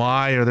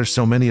 Why are there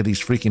so many of these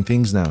freaking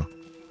things now?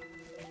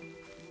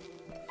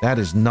 That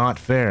is not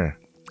fair.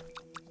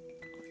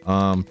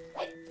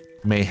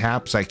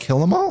 Mayhaps I kill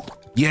them all?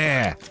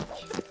 Yeah.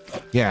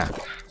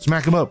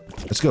 Smack them up.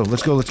 Let's go.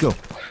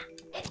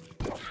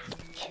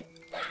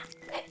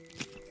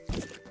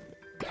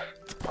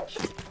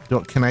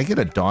 Can I get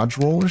a dodge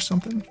roll or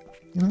something?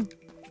 You know?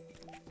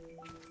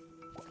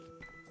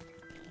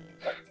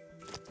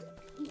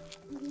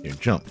 Here,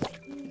 jump.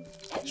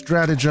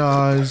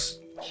 Strategize.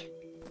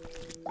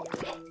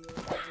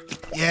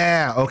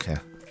 Yeah, okay.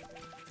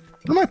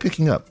 What am I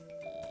picking up?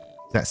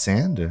 Is that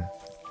sand or?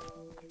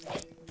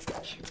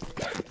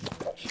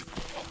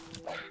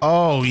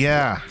 Oh,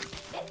 yeah.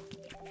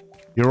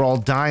 You're all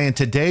dying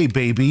today,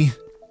 baby.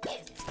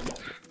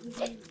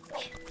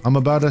 I'm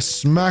about to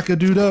smack a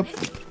dude up.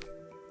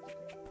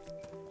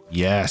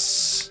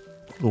 Yes.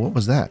 Oh, what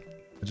was that?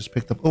 I just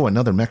picked up... Oh,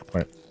 another mech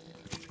part.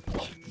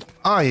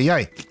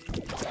 Ay.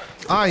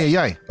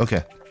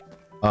 Okay.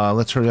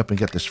 Let's hurry up and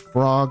get this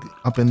frog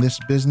up in this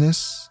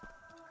business.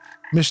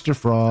 Mr.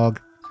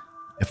 Frog.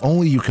 If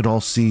only you could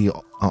all see...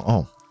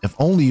 If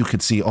only you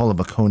could see all of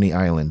Ikonei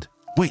Island.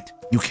 Wait,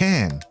 you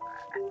can.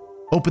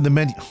 Open the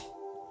menu.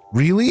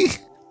 Really?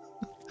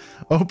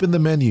 Open the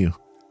menu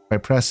by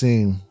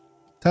pressing...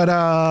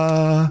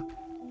 Ta-da!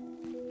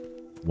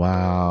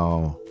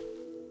 Wow.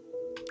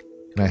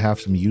 Can I have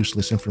some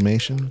useless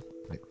information?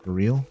 Like, for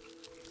real?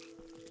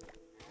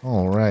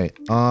 Alright.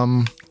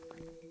 Alright,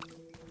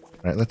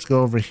 let's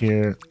go over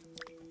here.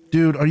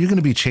 Dude, are you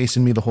gonna be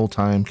chasing me the whole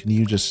time? Can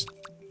you just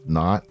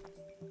not?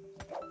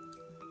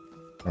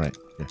 Alright,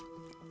 here.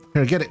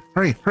 Here, get it.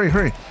 Hurry.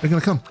 They're gonna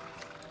come.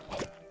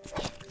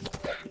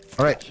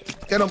 Alright.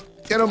 Get him.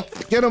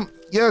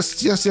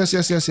 Yes. Good.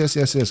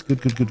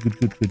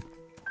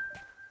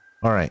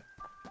 Alright.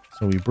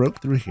 So we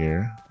broke through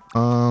here.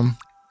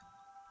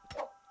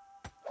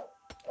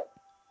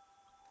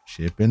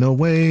 Shipping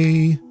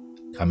away.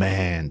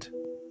 Command.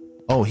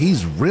 Oh,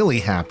 he's really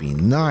happy.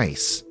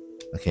 Nice.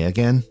 Okay,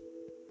 again.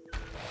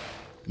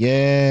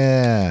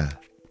 Yeah.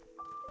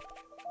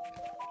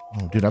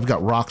 Oh, dude, I've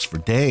got rocks for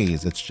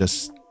days. It's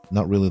just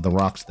not really the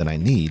rocks that I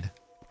need.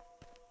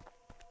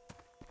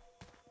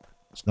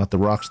 It's not the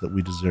rocks that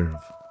we deserve.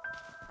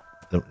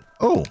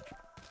 Oh,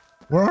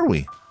 where are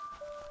we?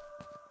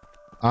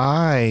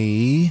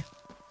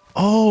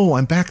 Oh,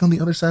 I'm back on the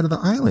other side of the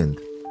island.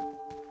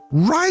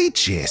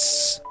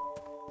 Righteous.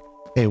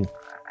 Hey.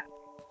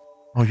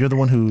 Oh, you're the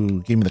one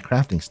who gave me the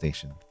crafting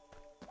station.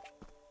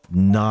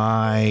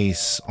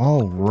 Nice.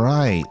 All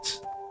right.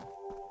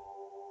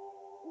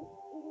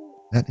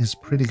 That is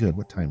pretty good.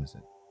 What time is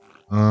it?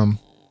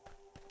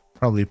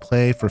 Probably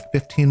play for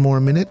 15 more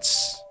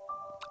minutes.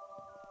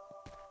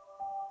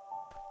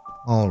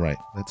 All right.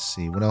 Let's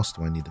see. What else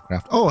do I need to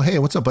craft? Oh, hey,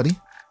 what's up, buddy?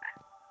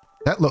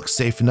 That looks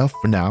safe enough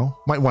for now.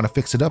 Might want to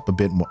fix it up a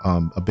bit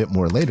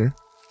more later.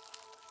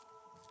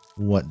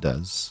 What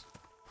does?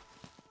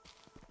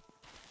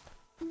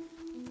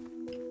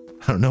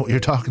 I don't know what you're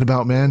talking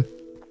about, man.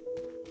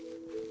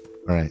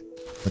 All right.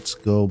 Let's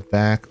go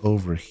back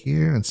over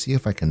here and see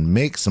if I can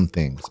make some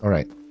things. All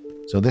right.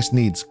 So this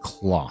needs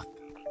cloth.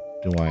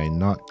 Do I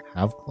not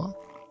have cloth?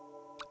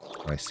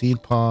 Try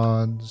seed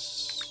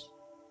pods.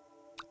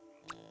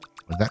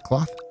 Was that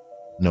cloth?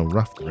 No,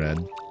 rough thread.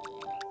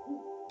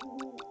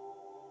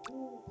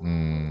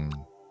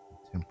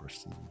 Temper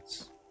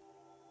seeds.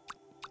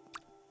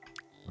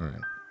 All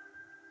right.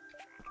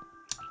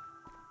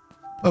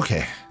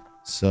 Okay.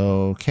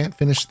 So can't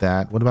finish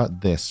that. What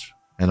about this?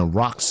 And a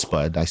rock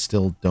spud. I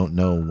still don't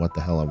know what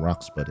the hell a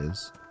rock spud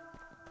is.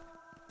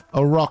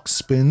 A rock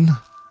spin.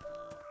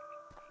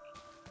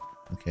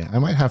 Okay, I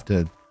might have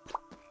to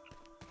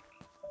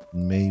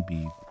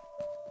maybe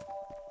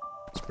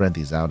spread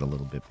these out a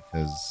little bit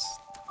because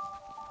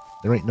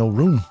there ain't no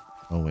room.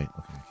 Oh, wait.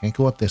 Okay, I can't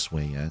go up this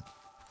way yet.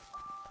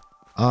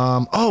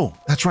 Oh,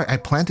 that's right. I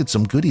planted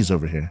some goodies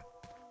over here.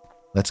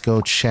 Let's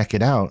go check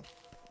it out.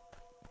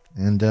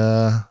 And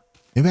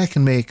maybe I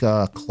can make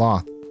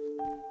cloth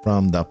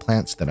from the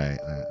plants that I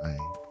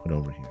put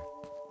over here.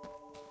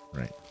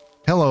 Right.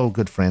 Hello,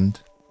 good friend.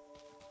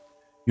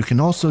 You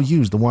can also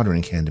use the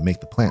watering can to make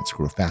the plants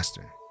grow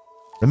faster.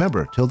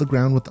 Remember, till the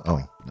ground with the...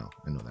 Oh, no,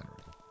 I know that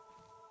already.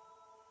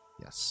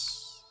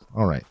 Yes.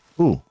 All right.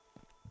 Ooh.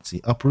 Let's see.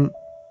 Uproot.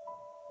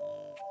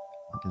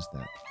 What is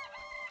that?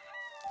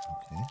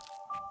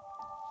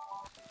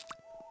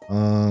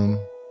 Okay.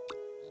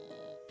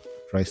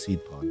 Try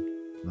seed pod.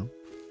 No?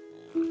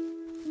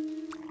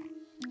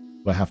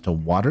 Do I have to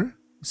water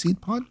the seed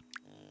pod?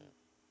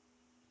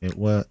 Okay,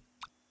 what?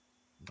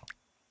 No.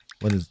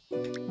 What is...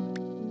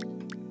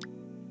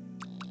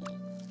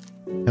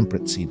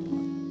 Temperate seed pod.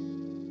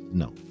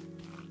 No.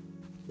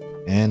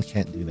 And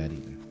can't do that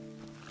either.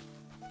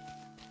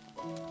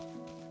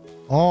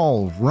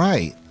 All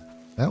right.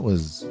 That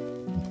was a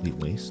complete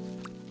waste.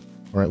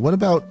 All right. What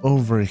about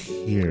over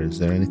here? Is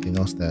there anything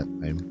else that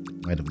I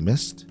might have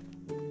missed?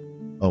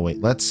 Oh,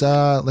 wait. Let's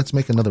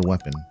make another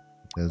weapon.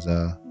 Because,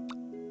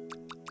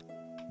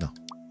 no.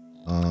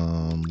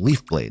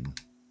 Leaf blade.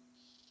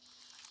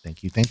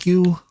 Thank you. Thank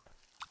you.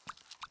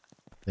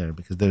 There,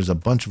 because there's a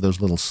bunch of those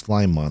little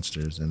slime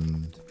monsters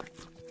and...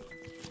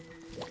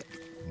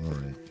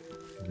 Alright.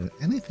 Is there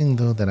anything,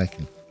 though, that I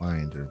can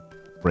find or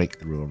break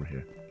through over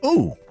here?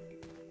 Ooh!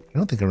 I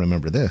don't think I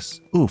remember this.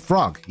 Ooh,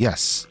 frog.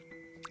 Yes.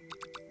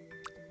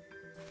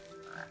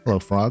 Hello,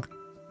 frog.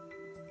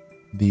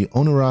 The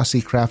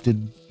Onorasi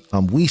crafted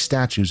wee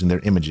statues in their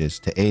images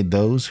to aid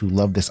those who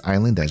love this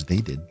island as they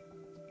did.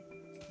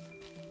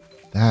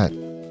 That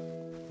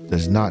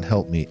does not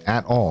help me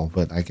at all,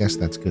 but I guess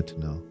that's good to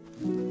know.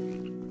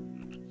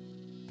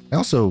 I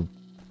also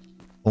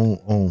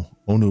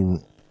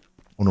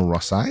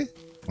Onorasi?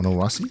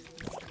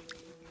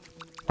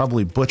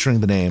 Probably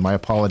butchering the name. I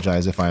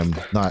apologize if I'm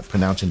not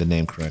pronouncing the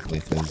name correctly,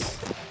 because...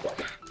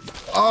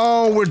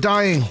 Oh, we're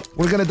dying!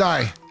 We're gonna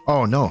die!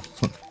 Oh, no.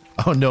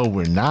 Oh, no,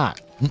 we're not.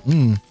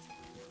 No,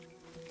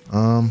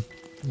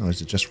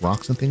 is it just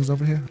rocks and things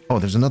over here? Oh,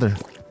 there's another...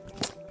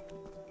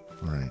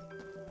 Alright.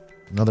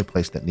 Another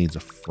place that needs a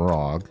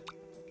frog.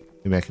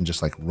 Maybe I can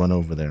just, like, run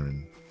over there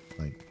and,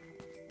 like...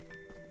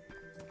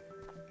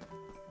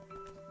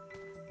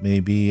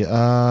 Maybe,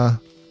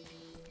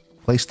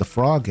 place the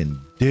frog and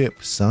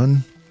dip,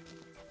 son.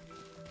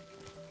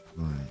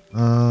 Alright.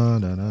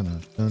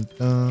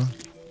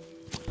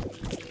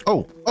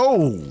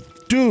 Oh,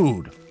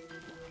 dude!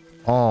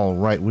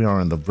 Alright, we are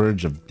on the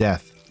verge of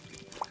death.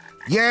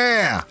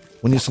 Yeah!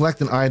 When you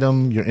select an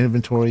item, your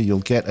inventory, you'll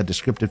get a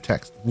descriptive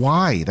text.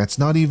 Why? That's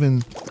not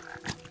even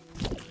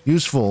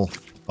useful.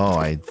 Oh,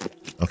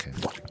 okay.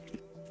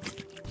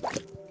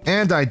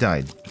 And I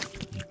died.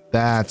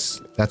 That's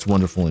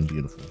wonderful and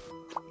beautiful.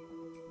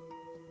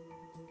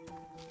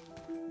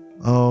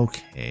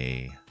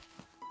 Okay.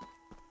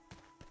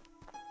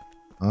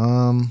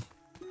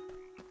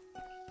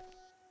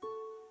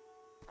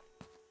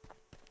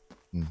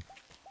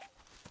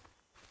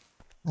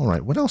 All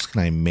right, what else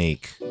can I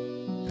make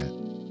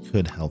that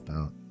could help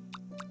out?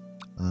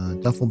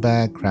 Duffel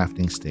bag,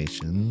 crafting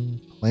station,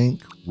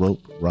 plank,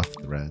 rope, rough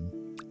thread,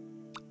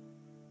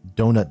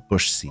 donut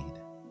bush seed.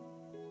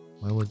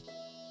 Why would...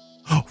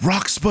 Oh,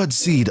 rock spud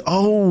seed!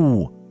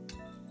 Oh!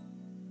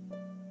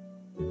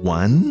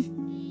 1?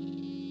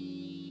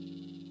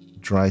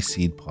 Dry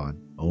seed pod.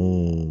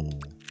 Oh.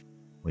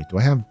 Wait, do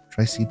I have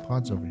dry seed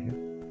pods over here?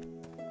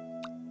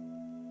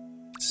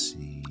 Let's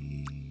see.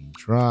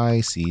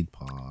 Dry seed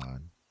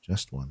pod.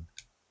 Just 1.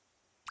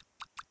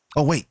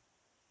 Oh, wait.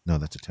 No,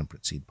 that's a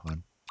temperate seed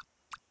pod.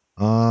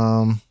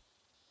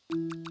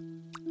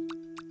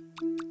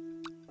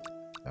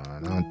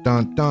 Dun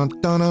dun dun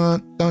dun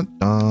dun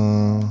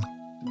dun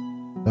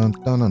dun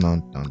dun dun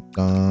dun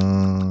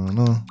dun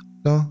dun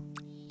dun.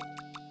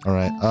 All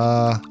right.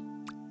 I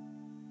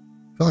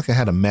feel like I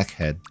had a mech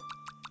head,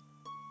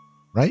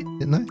 right?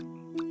 Didn't I?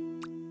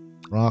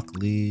 Rock,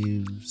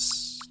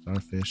 leaves,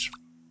 starfish.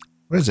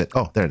 Where is it?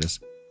 Oh, there it is.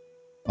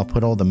 I'll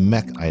put all the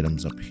mech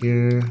items up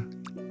here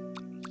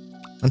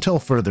until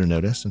further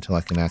notice, until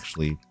I can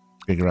actually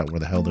figure out where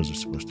the hell those are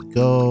supposed to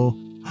go.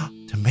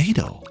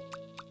 Tomato.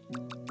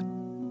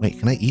 Wait,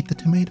 can I eat the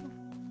tomato?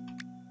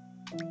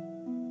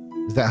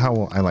 Is that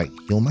how I like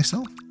heal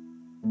myself?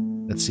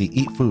 Let's see.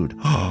 Eat food.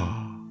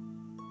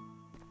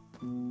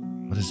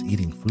 What does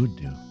eating food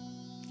do?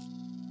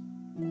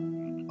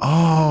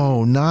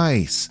 Oh,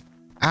 nice.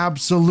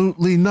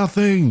 Absolutely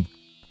nothing.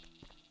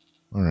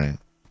 All right.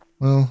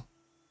 Well,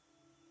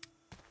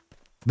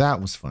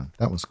 that was fun.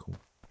 That was cool.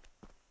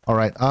 All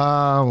right.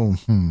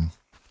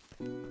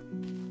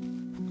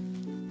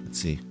 Let's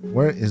see.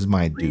 Where is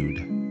my dude?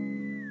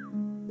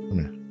 Come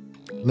here.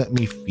 Let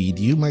me feed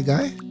you, my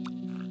guy.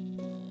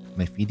 Can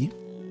I feed you?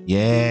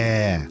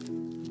 Yeah.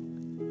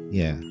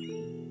 Yeah.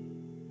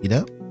 Eat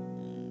up.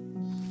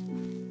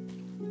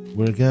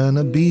 We're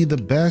gonna be the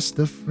best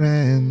of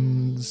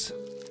friends.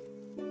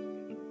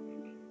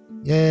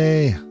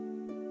 Yay.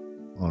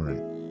 All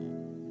right.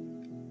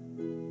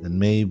 Then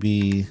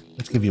maybe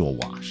let's give you a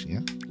wash,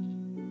 yeah?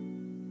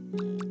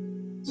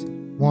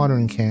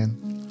 Watering can.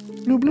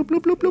 Bloop, bloop,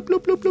 bloop, bloop, bloop,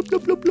 bloop, bloop, bloop,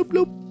 bloop, bloop, bloop,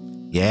 bloop.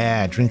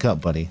 Yeah, drink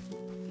up, buddy.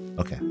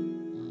 Okay.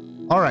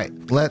 All right,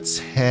 let's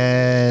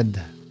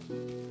head.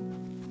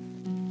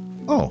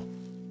 Oh.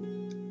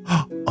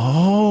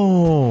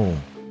 Oh.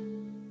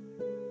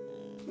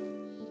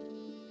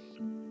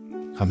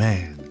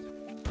 Command.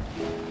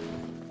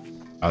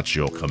 At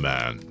your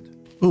command.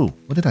 Ooh,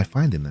 what did I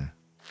find in there?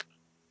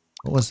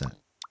 What was that?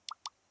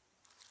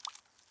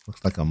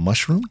 Looks like a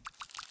mushroom.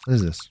 What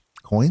is this?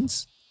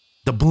 Coins?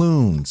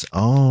 Doubloons.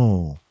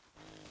 Oh.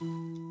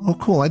 Oh,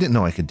 cool. I didn't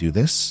know I could do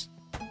this.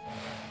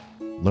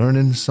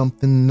 Learning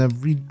something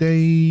every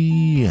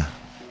day.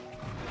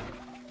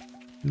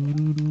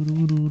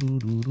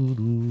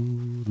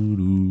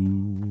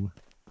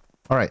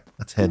 All right,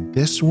 let's head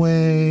this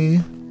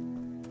way.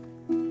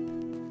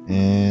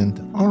 And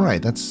all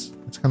right, that's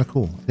kind of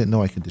cool. I didn't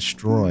know I could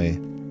destroy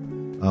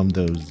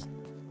those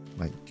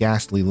like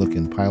ghastly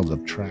looking piles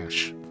of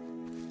trash.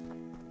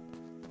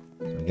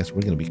 So I guess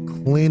we're gonna be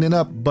cleaning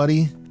up,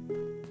 buddy.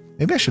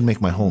 Maybe I should make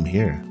my home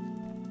here.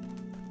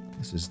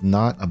 This is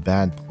not a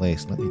bad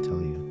place, let me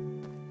tell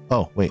you.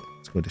 Oh, wait,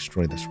 let's go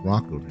destroy this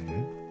rock over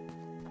here.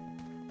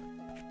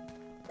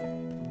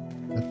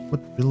 That's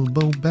what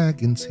Bilbo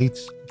Baggins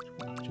hates.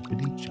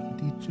 Chippity,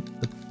 chippity, chip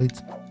the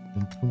plates.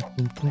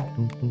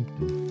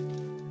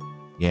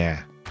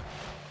 Yeah.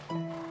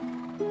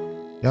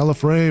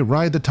 Gallifrey,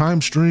 ride the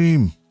time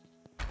stream.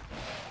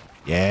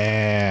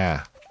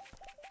 Yeah.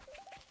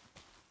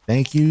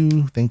 Thank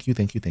you, thank you,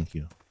 thank you, thank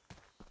you.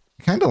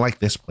 I kind of like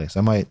this place.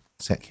 I might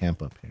set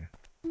camp up here.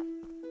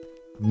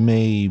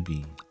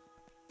 Maybe.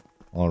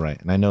 All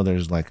right, and I know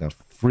there's like a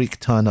freak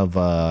ton of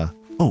oh,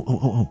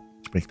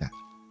 let's break that.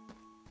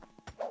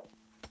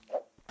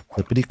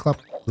 Clippity clop,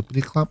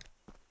 clippity clop.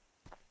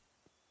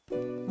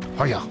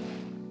 Oh yeah.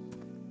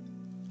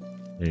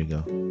 There you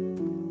go.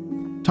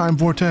 Time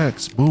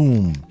vortex,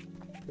 boom.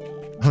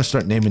 I'm gonna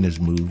start naming his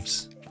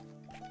moves.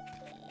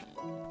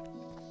 All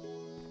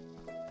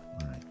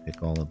right,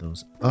 pick all of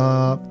those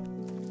up.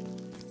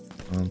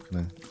 Can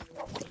I?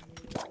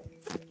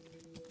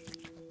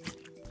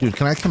 Dude,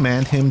 can I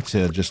command him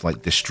to just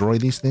like destroy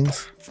these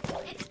things?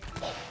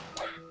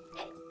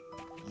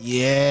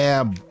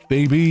 Yeah,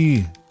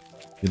 baby.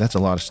 Dude, that's a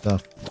lot of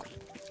stuff.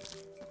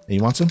 Hey,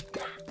 you want some?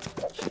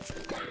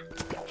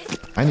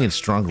 I need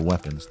stronger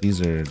weapons.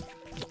 These are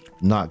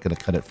not gonna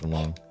cut it for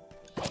long.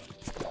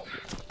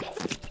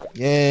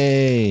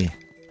 Yay.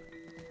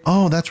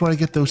 Oh, that's where I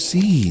get those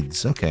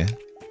seeds. Okay.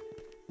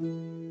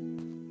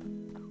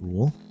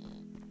 Cool.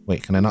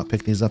 Wait, can I not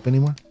pick these up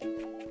anymore?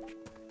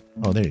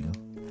 Oh, there you go.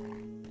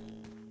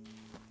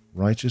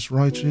 Righteous,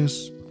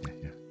 righteous. Okay,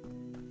 here.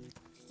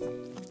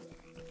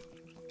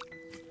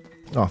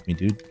 Get off me,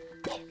 dude.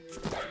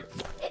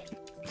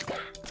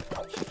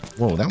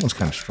 Whoa, that one's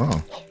kind of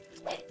strong.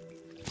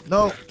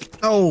 No,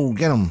 no,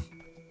 get him.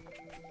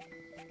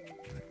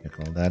 Right, pick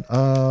all that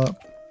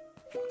up.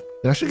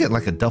 Dude, I should get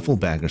like a duffel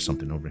bag or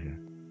something over here.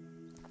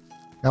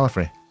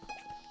 Gallifrey.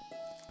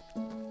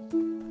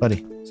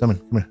 Buddy, summon,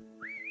 come here.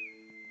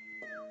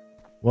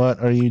 What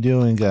are you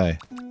doing, guy?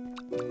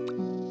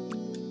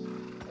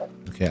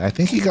 Okay, I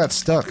think he got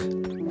stuck.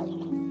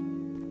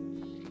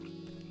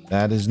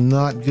 That is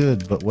not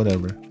good, but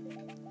whatever.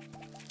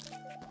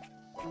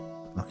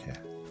 Okay.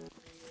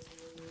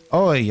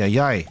 Oh, yeah,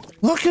 yeah.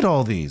 Look at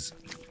all these.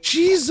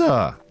 Jesus.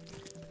 All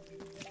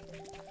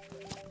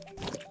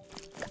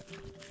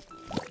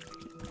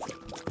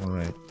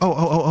right.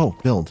 Oh,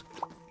 build.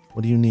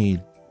 What do you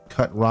need?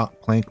 Cut rock,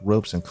 plank,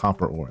 ropes, and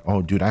copper ore.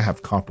 Oh, dude, I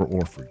have copper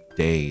ore for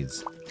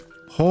days.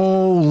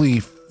 Holy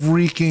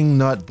freaking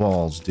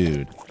nutballs,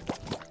 dude.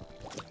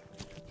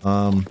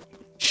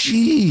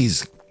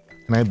 Jeez.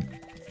 Can I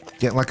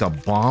get like a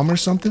bomb or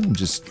something and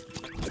just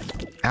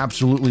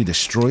absolutely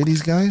destroy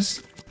these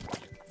guys?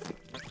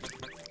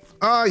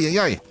 Oh,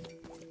 yeah.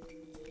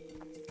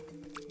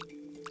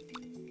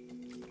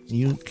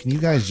 Can you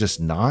guys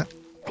just not?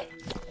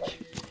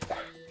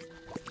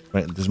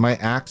 Right, does my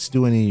axe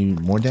do any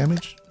more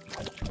damage?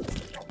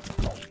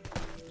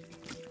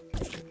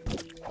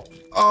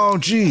 Oh,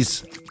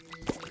 jeez.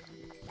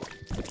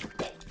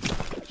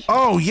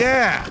 Oh,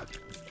 yeah.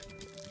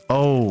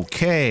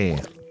 Okay.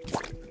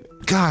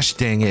 Gosh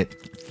dang it.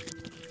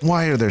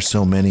 Why are there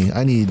so many?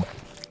 I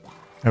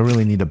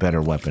really need a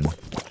better weapon.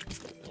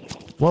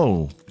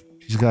 Whoa.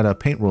 She's got a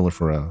paint roller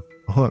for a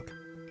hook.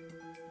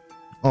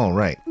 All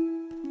right.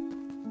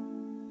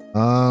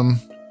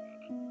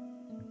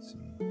 Let's see.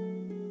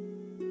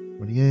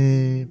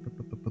 48.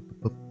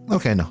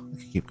 Okay, no. I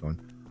can keep going.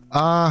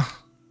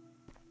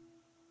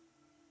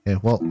 Okay,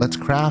 well, let's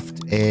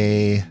craft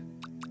a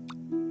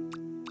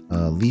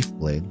leaf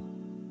blade.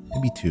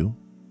 Maybe 2.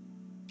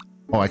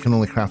 Oh, I can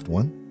only craft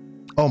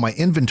 1? Oh, my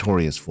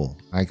inventory is full.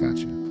 I got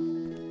you.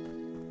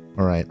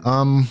 All right.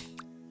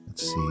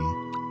 Let's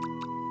see.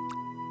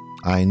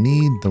 I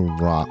need the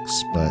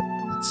rocks, but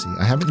let's see.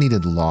 I haven't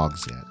needed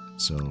logs yet,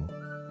 so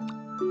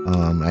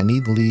I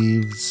need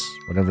leaves,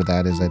 whatever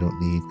that is. I don't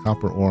need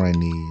copper ore. I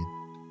need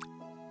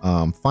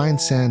fine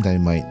sand. I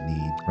might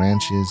need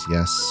branches.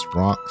 Yes,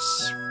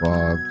 rocks,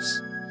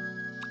 frogs.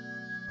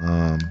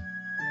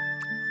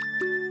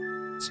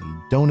 Let's see.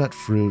 Donut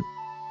fruit.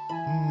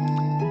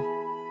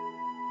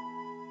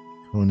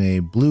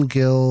 Ikonei,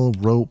 bluegill,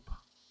 rope,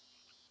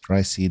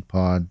 dry seed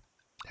pod.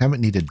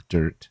 Haven't needed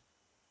dirt.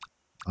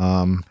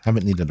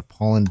 Haven't needed a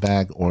pollen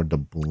bag or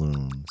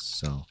doubloons,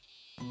 so.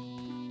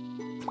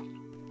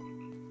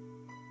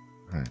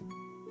 Alright.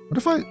 What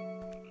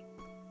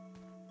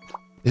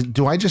if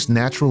do I just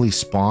naturally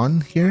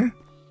spawn here?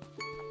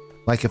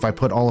 Like if I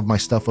put all of my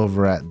stuff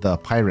over at the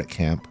pirate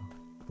camp,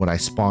 would I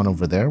spawn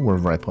over there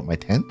wherever I put my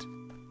tent?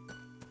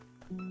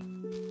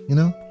 You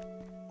know?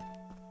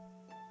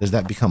 Does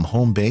that become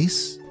home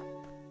base?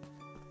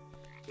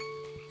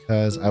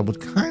 Because I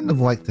would kind of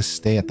like to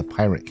stay at the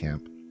pirate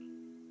camp.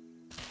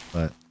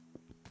 But,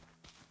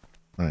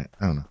 alright,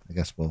 I don't know. I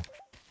guess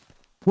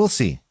we'll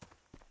see.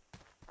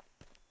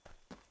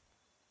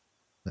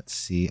 Let's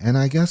see. And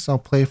I guess I'll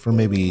play for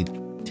maybe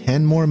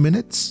 10 more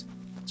minutes.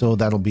 So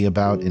that'll be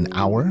about an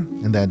hour.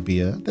 And that'd be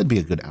a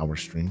good hour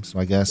stream. So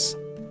I guess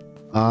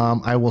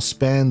I will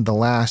spend the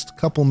last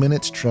couple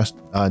minutes just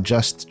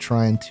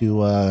trying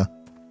to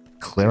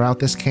clear out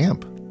this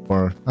camp.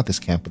 Or not this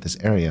camp, but this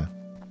area.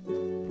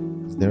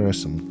 There are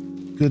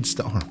some good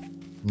stuff.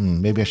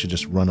 Maybe I should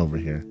just run over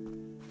here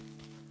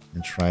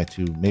and try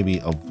to maybe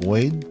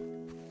avoid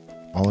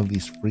all of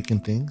these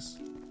freaking things.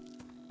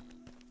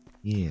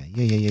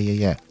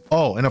 Yeah.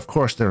 Oh, and of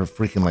course they're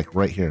freaking like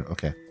right here.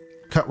 Okay.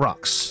 Cut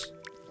rocks.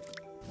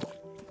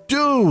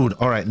 Dude!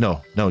 Alright,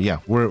 no, yeah.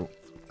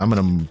 I'm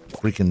gonna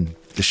freaking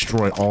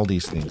destroy all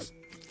these things.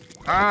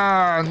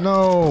 Ah,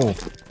 no!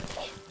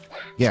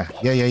 Yeah.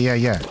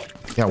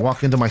 Yeah,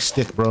 walk into my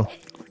stick, bro.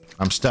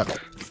 I'm stuck.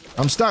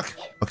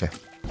 Okay.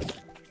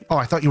 Oh,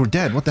 I thought you were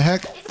dead. What the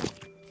heck?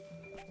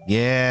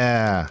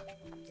 Yeah.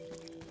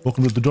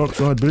 Welcome to the dark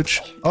side,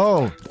 bitch.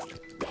 Oh.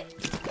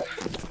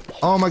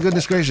 Oh my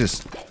goodness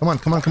gracious. Come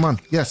on.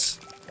 Yes.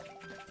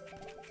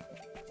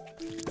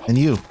 And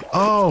you.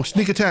 Oh,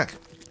 sneak attack.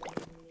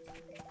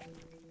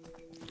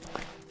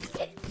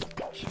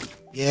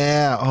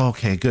 Yeah.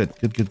 Okay, good.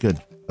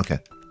 Okay.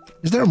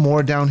 Is there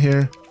more down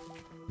here?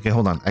 Okay,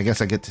 hold on. I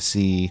guess I get to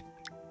see.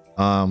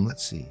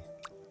 Let's see.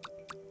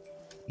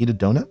 Eat a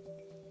donut?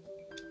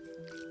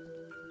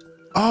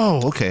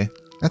 Oh, okay.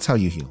 That's how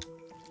you heal.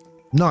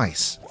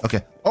 Nice.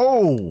 Okay.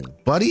 Oh,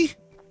 buddy.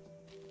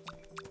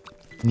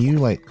 Can you,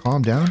 like,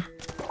 calm down?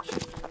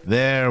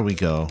 There we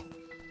go.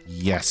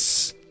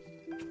 Yes.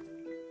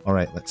 All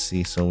right, let's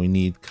see. So we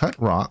need cut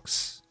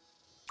rocks.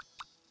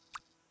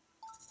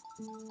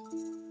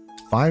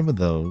 5 of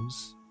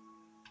those.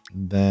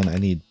 And then I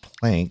need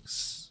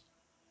planks,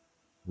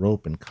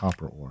 rope, and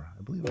copper ore.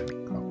 I believe I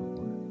have copper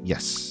ore.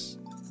 Yes.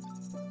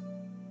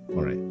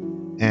 All right.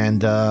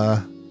 And,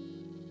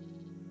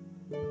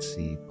 let's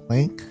see.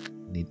 Plank.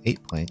 I need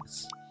 8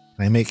 planks.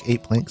 Can I make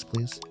 8 planks,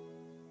 please?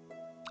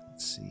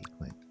 Let's see.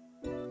 Plank.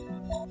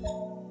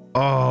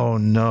 Oh,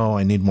 no.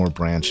 I need more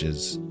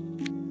branches.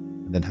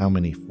 And then how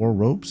many? 4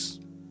 ropes?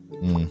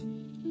 Okay.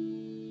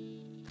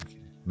 Can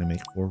I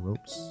make 4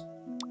 ropes?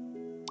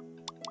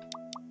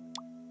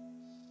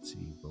 Let's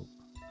see. Rope.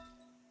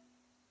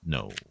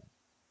 No.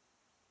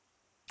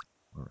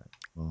 All right.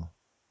 Well,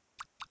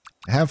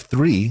 I have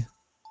 3.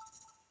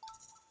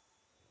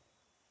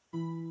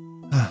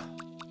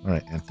 All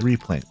right, and 3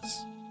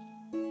 planks.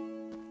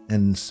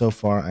 And so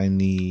far I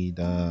need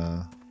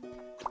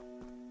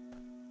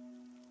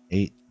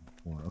 8,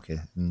 4. Okay,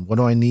 and what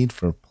do I need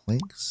for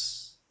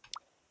planks?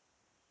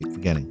 Keep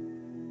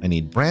forgetting. I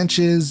need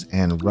branches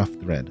and rough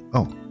thread.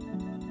 Oh,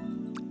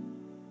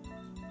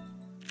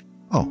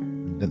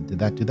 did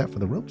that do that for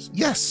the ropes?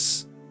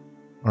 Yes.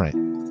 All right,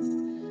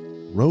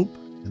 rope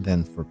And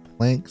then for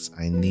planks,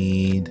 I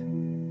need,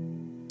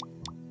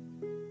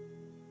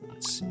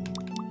 let's see,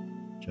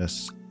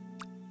 just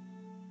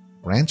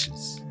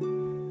branches.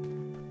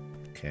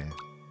 Okay.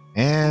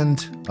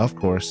 And, of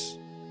course,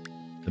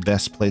 the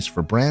best place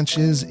for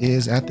branches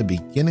is at the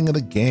beginning of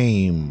the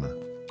game.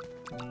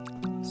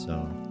 So,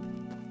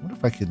 what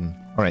if I can...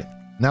 All right,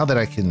 now that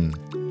I can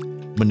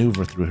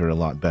maneuver through here a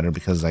lot better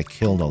because I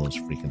killed all those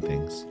freaking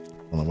things.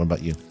 Hold on, what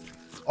about you?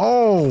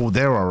 Oh,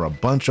 there are a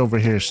bunch over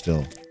here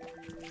still.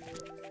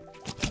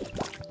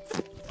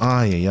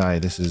 Ay, ay, ay,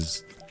 this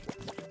is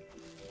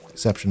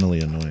exceptionally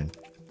annoying.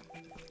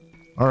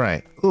 All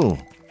right, ooh.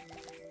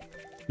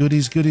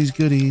 Goodies, goodies,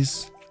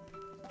 goodies.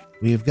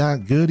 We've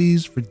got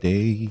goodies for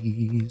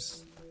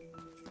days.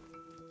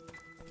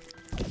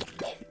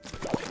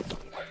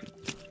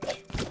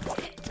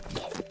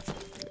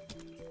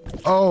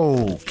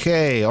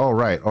 Okay, all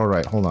right,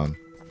 hold on.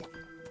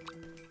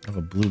 I have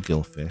a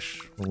bluegill fish.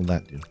 What will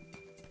that do?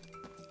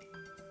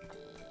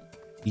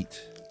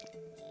 Eat.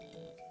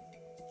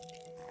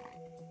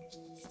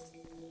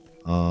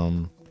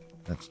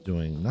 That's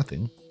doing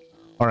nothing.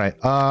 All right,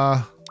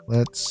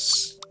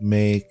 let's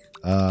make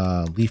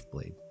a leaf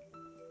blade.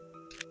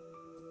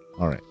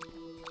 All right.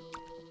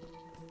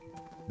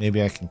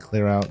 Maybe I can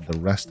clear out the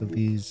rest of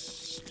these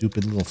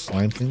stupid little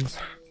slime things.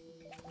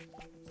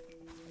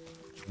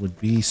 Which would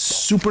be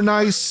super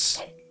nice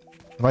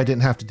if I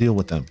didn't have to deal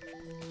with them.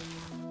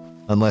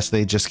 Unless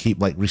they just keep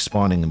like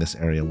respawning in this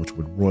area, which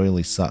would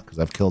royally suck because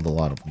I've killed a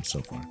lot of them so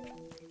far.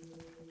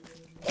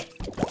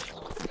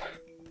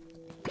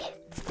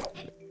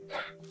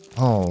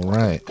 All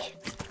right.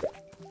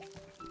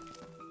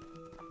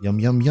 Yum,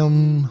 yum,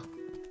 yum.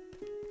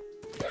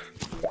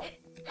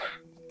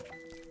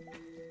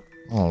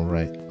 All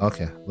right.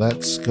 Okay.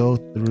 Let's go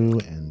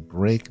through and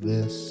break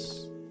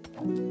this.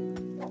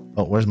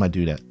 Oh, where's my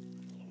dude at?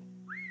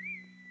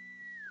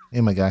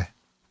 Hey, my guy.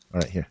 All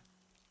right, here.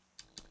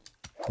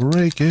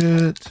 Break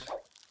it.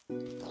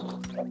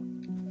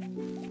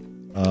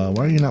 Why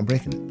are you not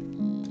breaking it?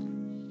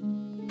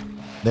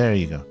 There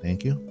you go.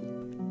 Thank you.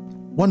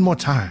 One more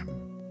time.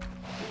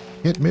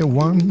 Hit me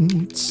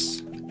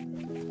once.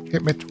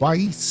 Hit me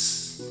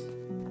twice.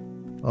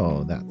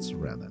 Oh, that's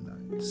rather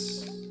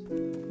nice.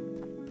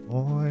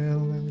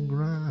 Oil and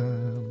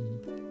grime.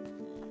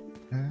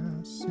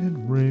 Acid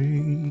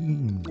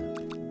rain.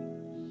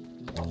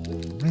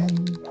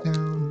 Pouring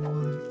down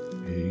like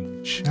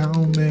a chow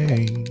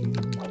mein.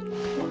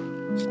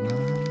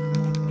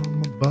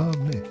 Slime above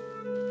me.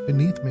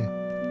 Beneath me.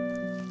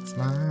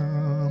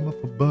 Slime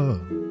up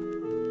above.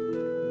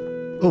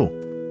 Oh.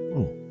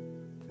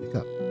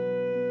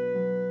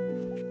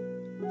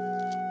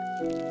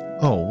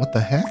 Oh, what the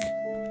heck?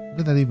 What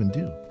did that even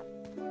do?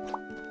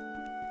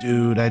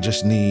 Dude, I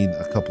just need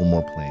a couple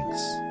more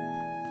planks.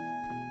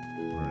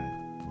 Alright,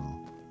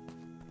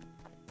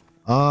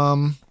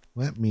 well.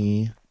 Let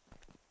me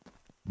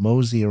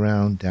mosey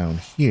around down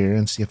here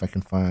and see if I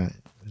can find...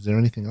 Is there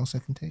anything else I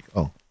can take?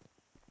 Oh.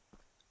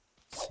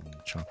 Let's see,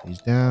 chop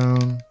these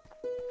down.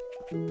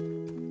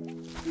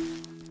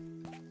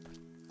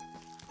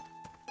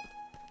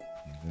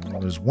 Okay,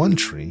 there's one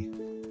tree.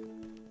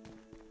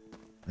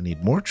 I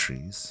need more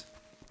trees.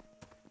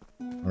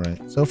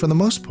 Alright, so for the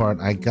most part,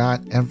 I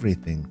got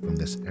everything from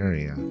this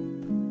area.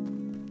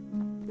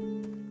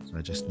 So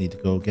I just need to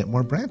go get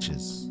more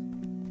branches,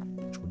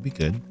 which would be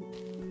good.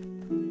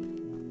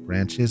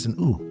 Branches and,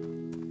 ooh.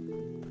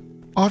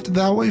 Art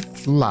thou a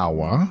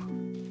flower?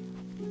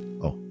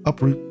 Oh,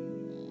 uproot.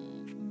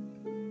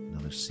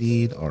 Another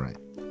seed, alright.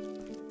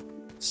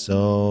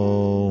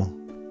 So,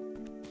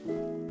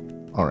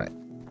 alright.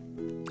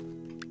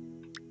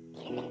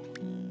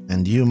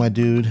 And you, my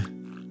dude,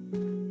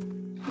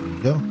 there you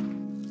go.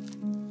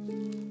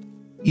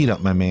 Eat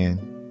up, my man.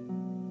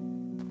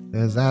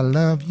 'Cause I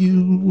love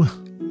you.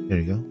 There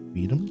you go.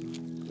 Feed him.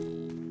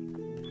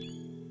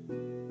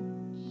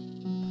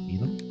 Feed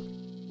him.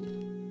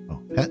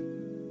 Oh, pet.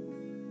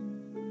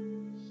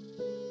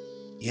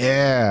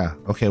 Yeah.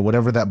 Okay,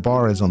 whatever that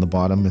bar is on the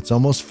bottom, it's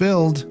almost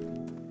filled.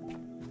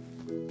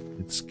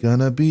 It's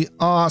gonna be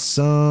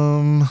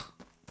awesome.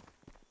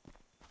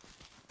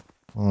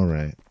 All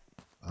right.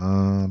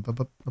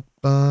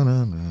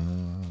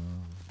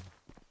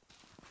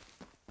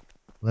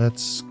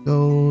 Let's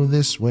go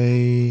this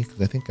way,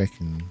 because I think I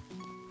can...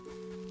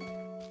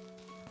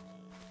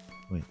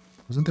 Wait,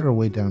 wasn't there a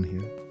way down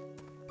here?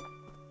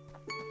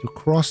 To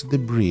cross the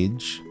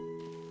bridge.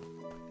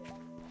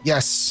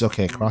 Yes!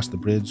 Okay, cross the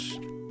bridge.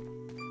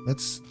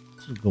 Let's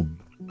go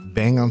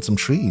bang on some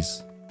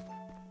trees.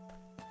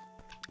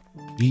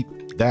 Beat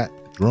that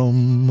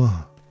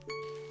drum.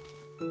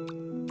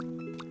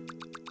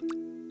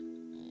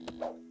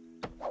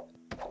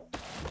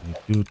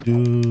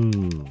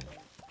 Do.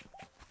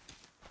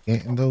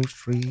 Getting those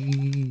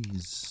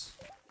trees.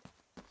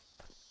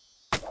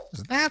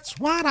 'Cause that's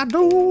what I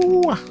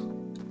do.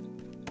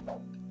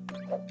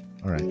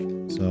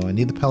 Alright, so I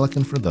need the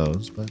pelican for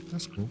those, but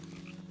that's cool.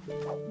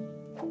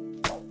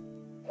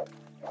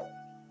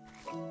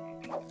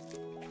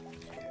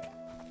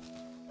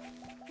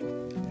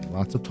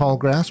 Lots of tall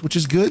grass, which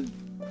is good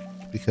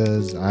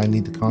because I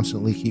need to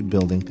constantly keep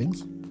building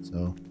things.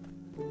 So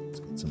let's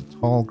get some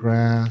tall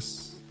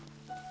grass.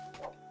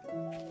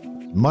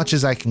 As much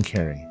as I can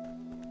carry.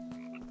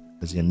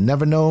 Because you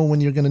never know when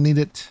you're going to need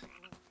it.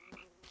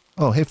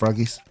 Oh, hey,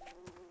 froggies.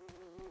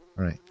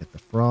 All right, get the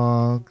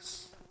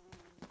frogs.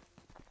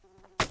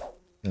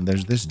 And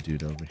there's this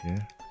dude over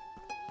here.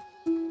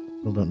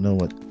 Still don't know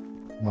what.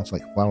 Wants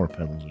like flower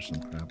petals or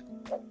some crap.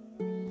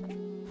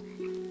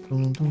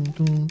 Dun, dun,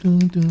 dun, dun,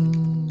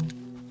 dun.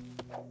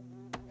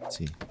 Let's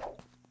see.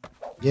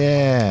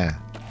 Yeah.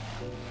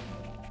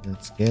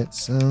 Let's get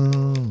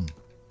some.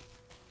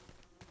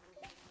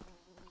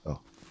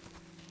 Oh.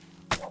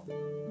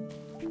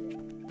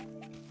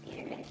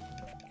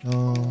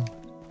 Oh.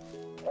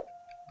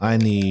 I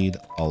need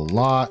a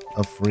lot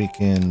of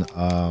freaking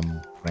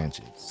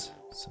branches.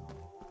 So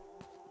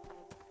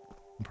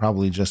I'm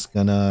probably just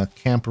gonna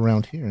camp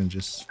around here and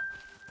just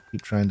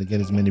keep trying to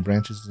get as many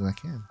branches as I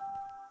can.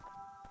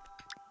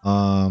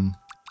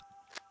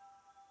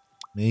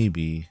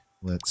 Maybe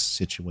let's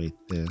situate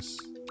this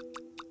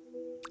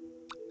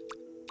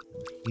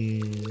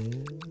here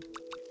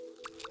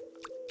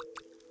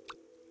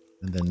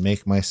and then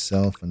make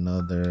myself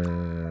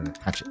another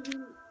hatchet.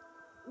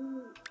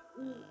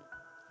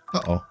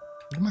 Uh-oh,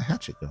 where did my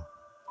hatchet go?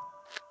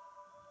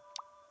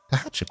 The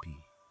hatchet bee.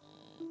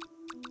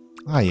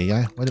 Ah,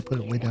 yeah. Why did it put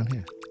it way down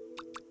here?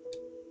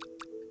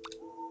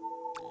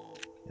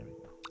 There we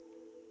go.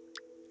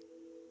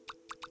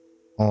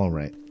 All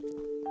right.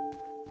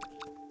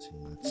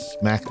 Let's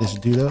smack this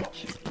dude up.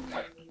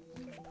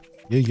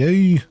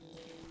 Yay.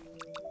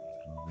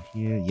 Over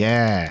here.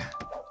 Yeah.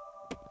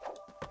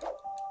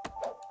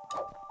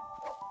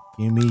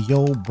 Give me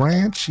your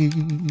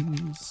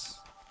branches.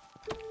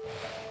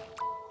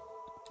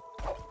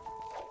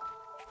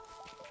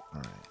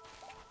 All right.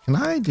 Can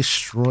I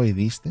destroy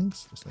these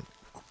things? Just like,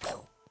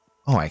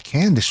 oh, I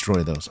can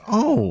destroy those.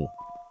 Oh.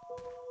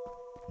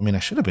 I mean, I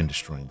should have been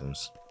destroying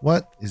those.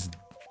 What is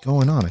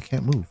going on? I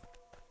can't move.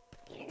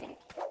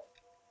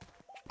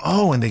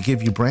 Oh, and they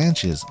give you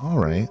branches. All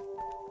right.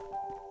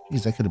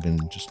 Jeez, I could have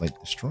been just like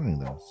destroying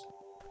those.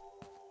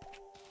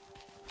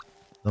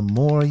 The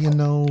more you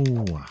know.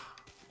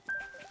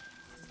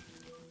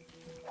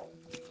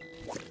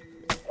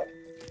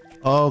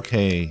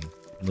 Okay,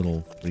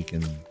 little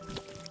freaking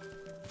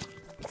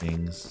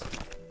things.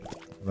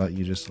 How about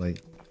you just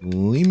like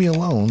leave me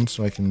alone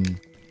so I can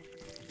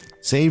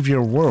save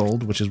your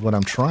world, which is what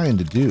I'm trying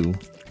to do.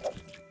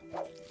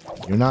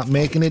 You're not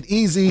making it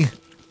easy.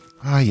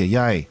 Ay, ay,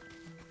 ay.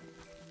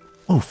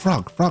 Oh,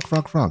 frog.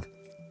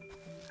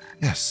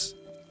 Yes.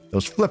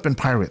 Those flippin'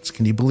 pirates.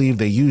 Can you believe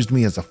they used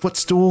me as a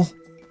footstool?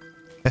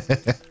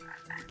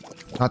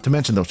 Not to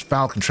mention those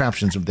foul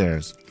contraptions of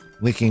theirs.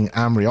 Leaking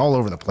amri all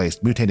over the place.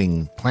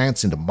 Mutating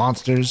plants into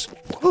monsters.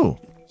 Ooh.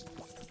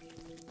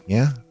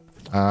 Yeah?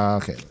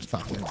 Okay, let's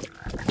talk.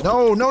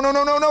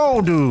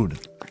 No, dude.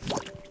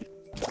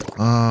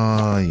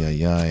 Ay,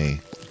 ay, ay.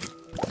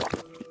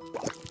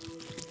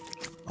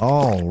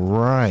 All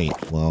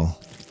right. Well.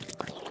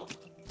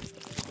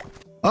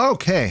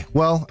 Okay,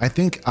 well, I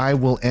think I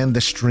will end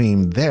the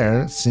stream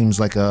there. Seems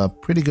like a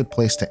pretty good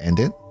place to end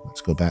it.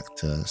 Let's go back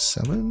to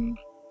 7.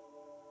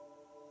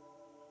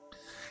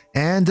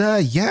 And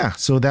yeah,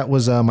 so that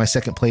was my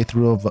second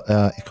playthrough of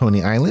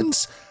Ikonei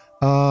Islands.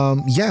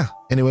 Yeah,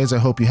 anyways, I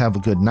hope you have a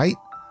good night.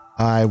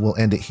 I will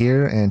end it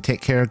here and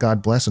take care,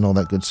 God bless, and all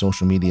that good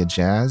social media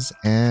jazz.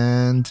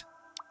 And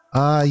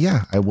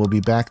yeah, I will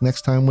be back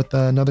next time with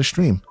another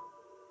stream.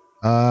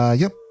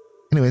 Yep,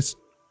 anyways,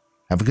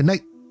 have a good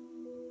night.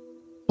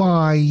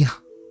 Bye.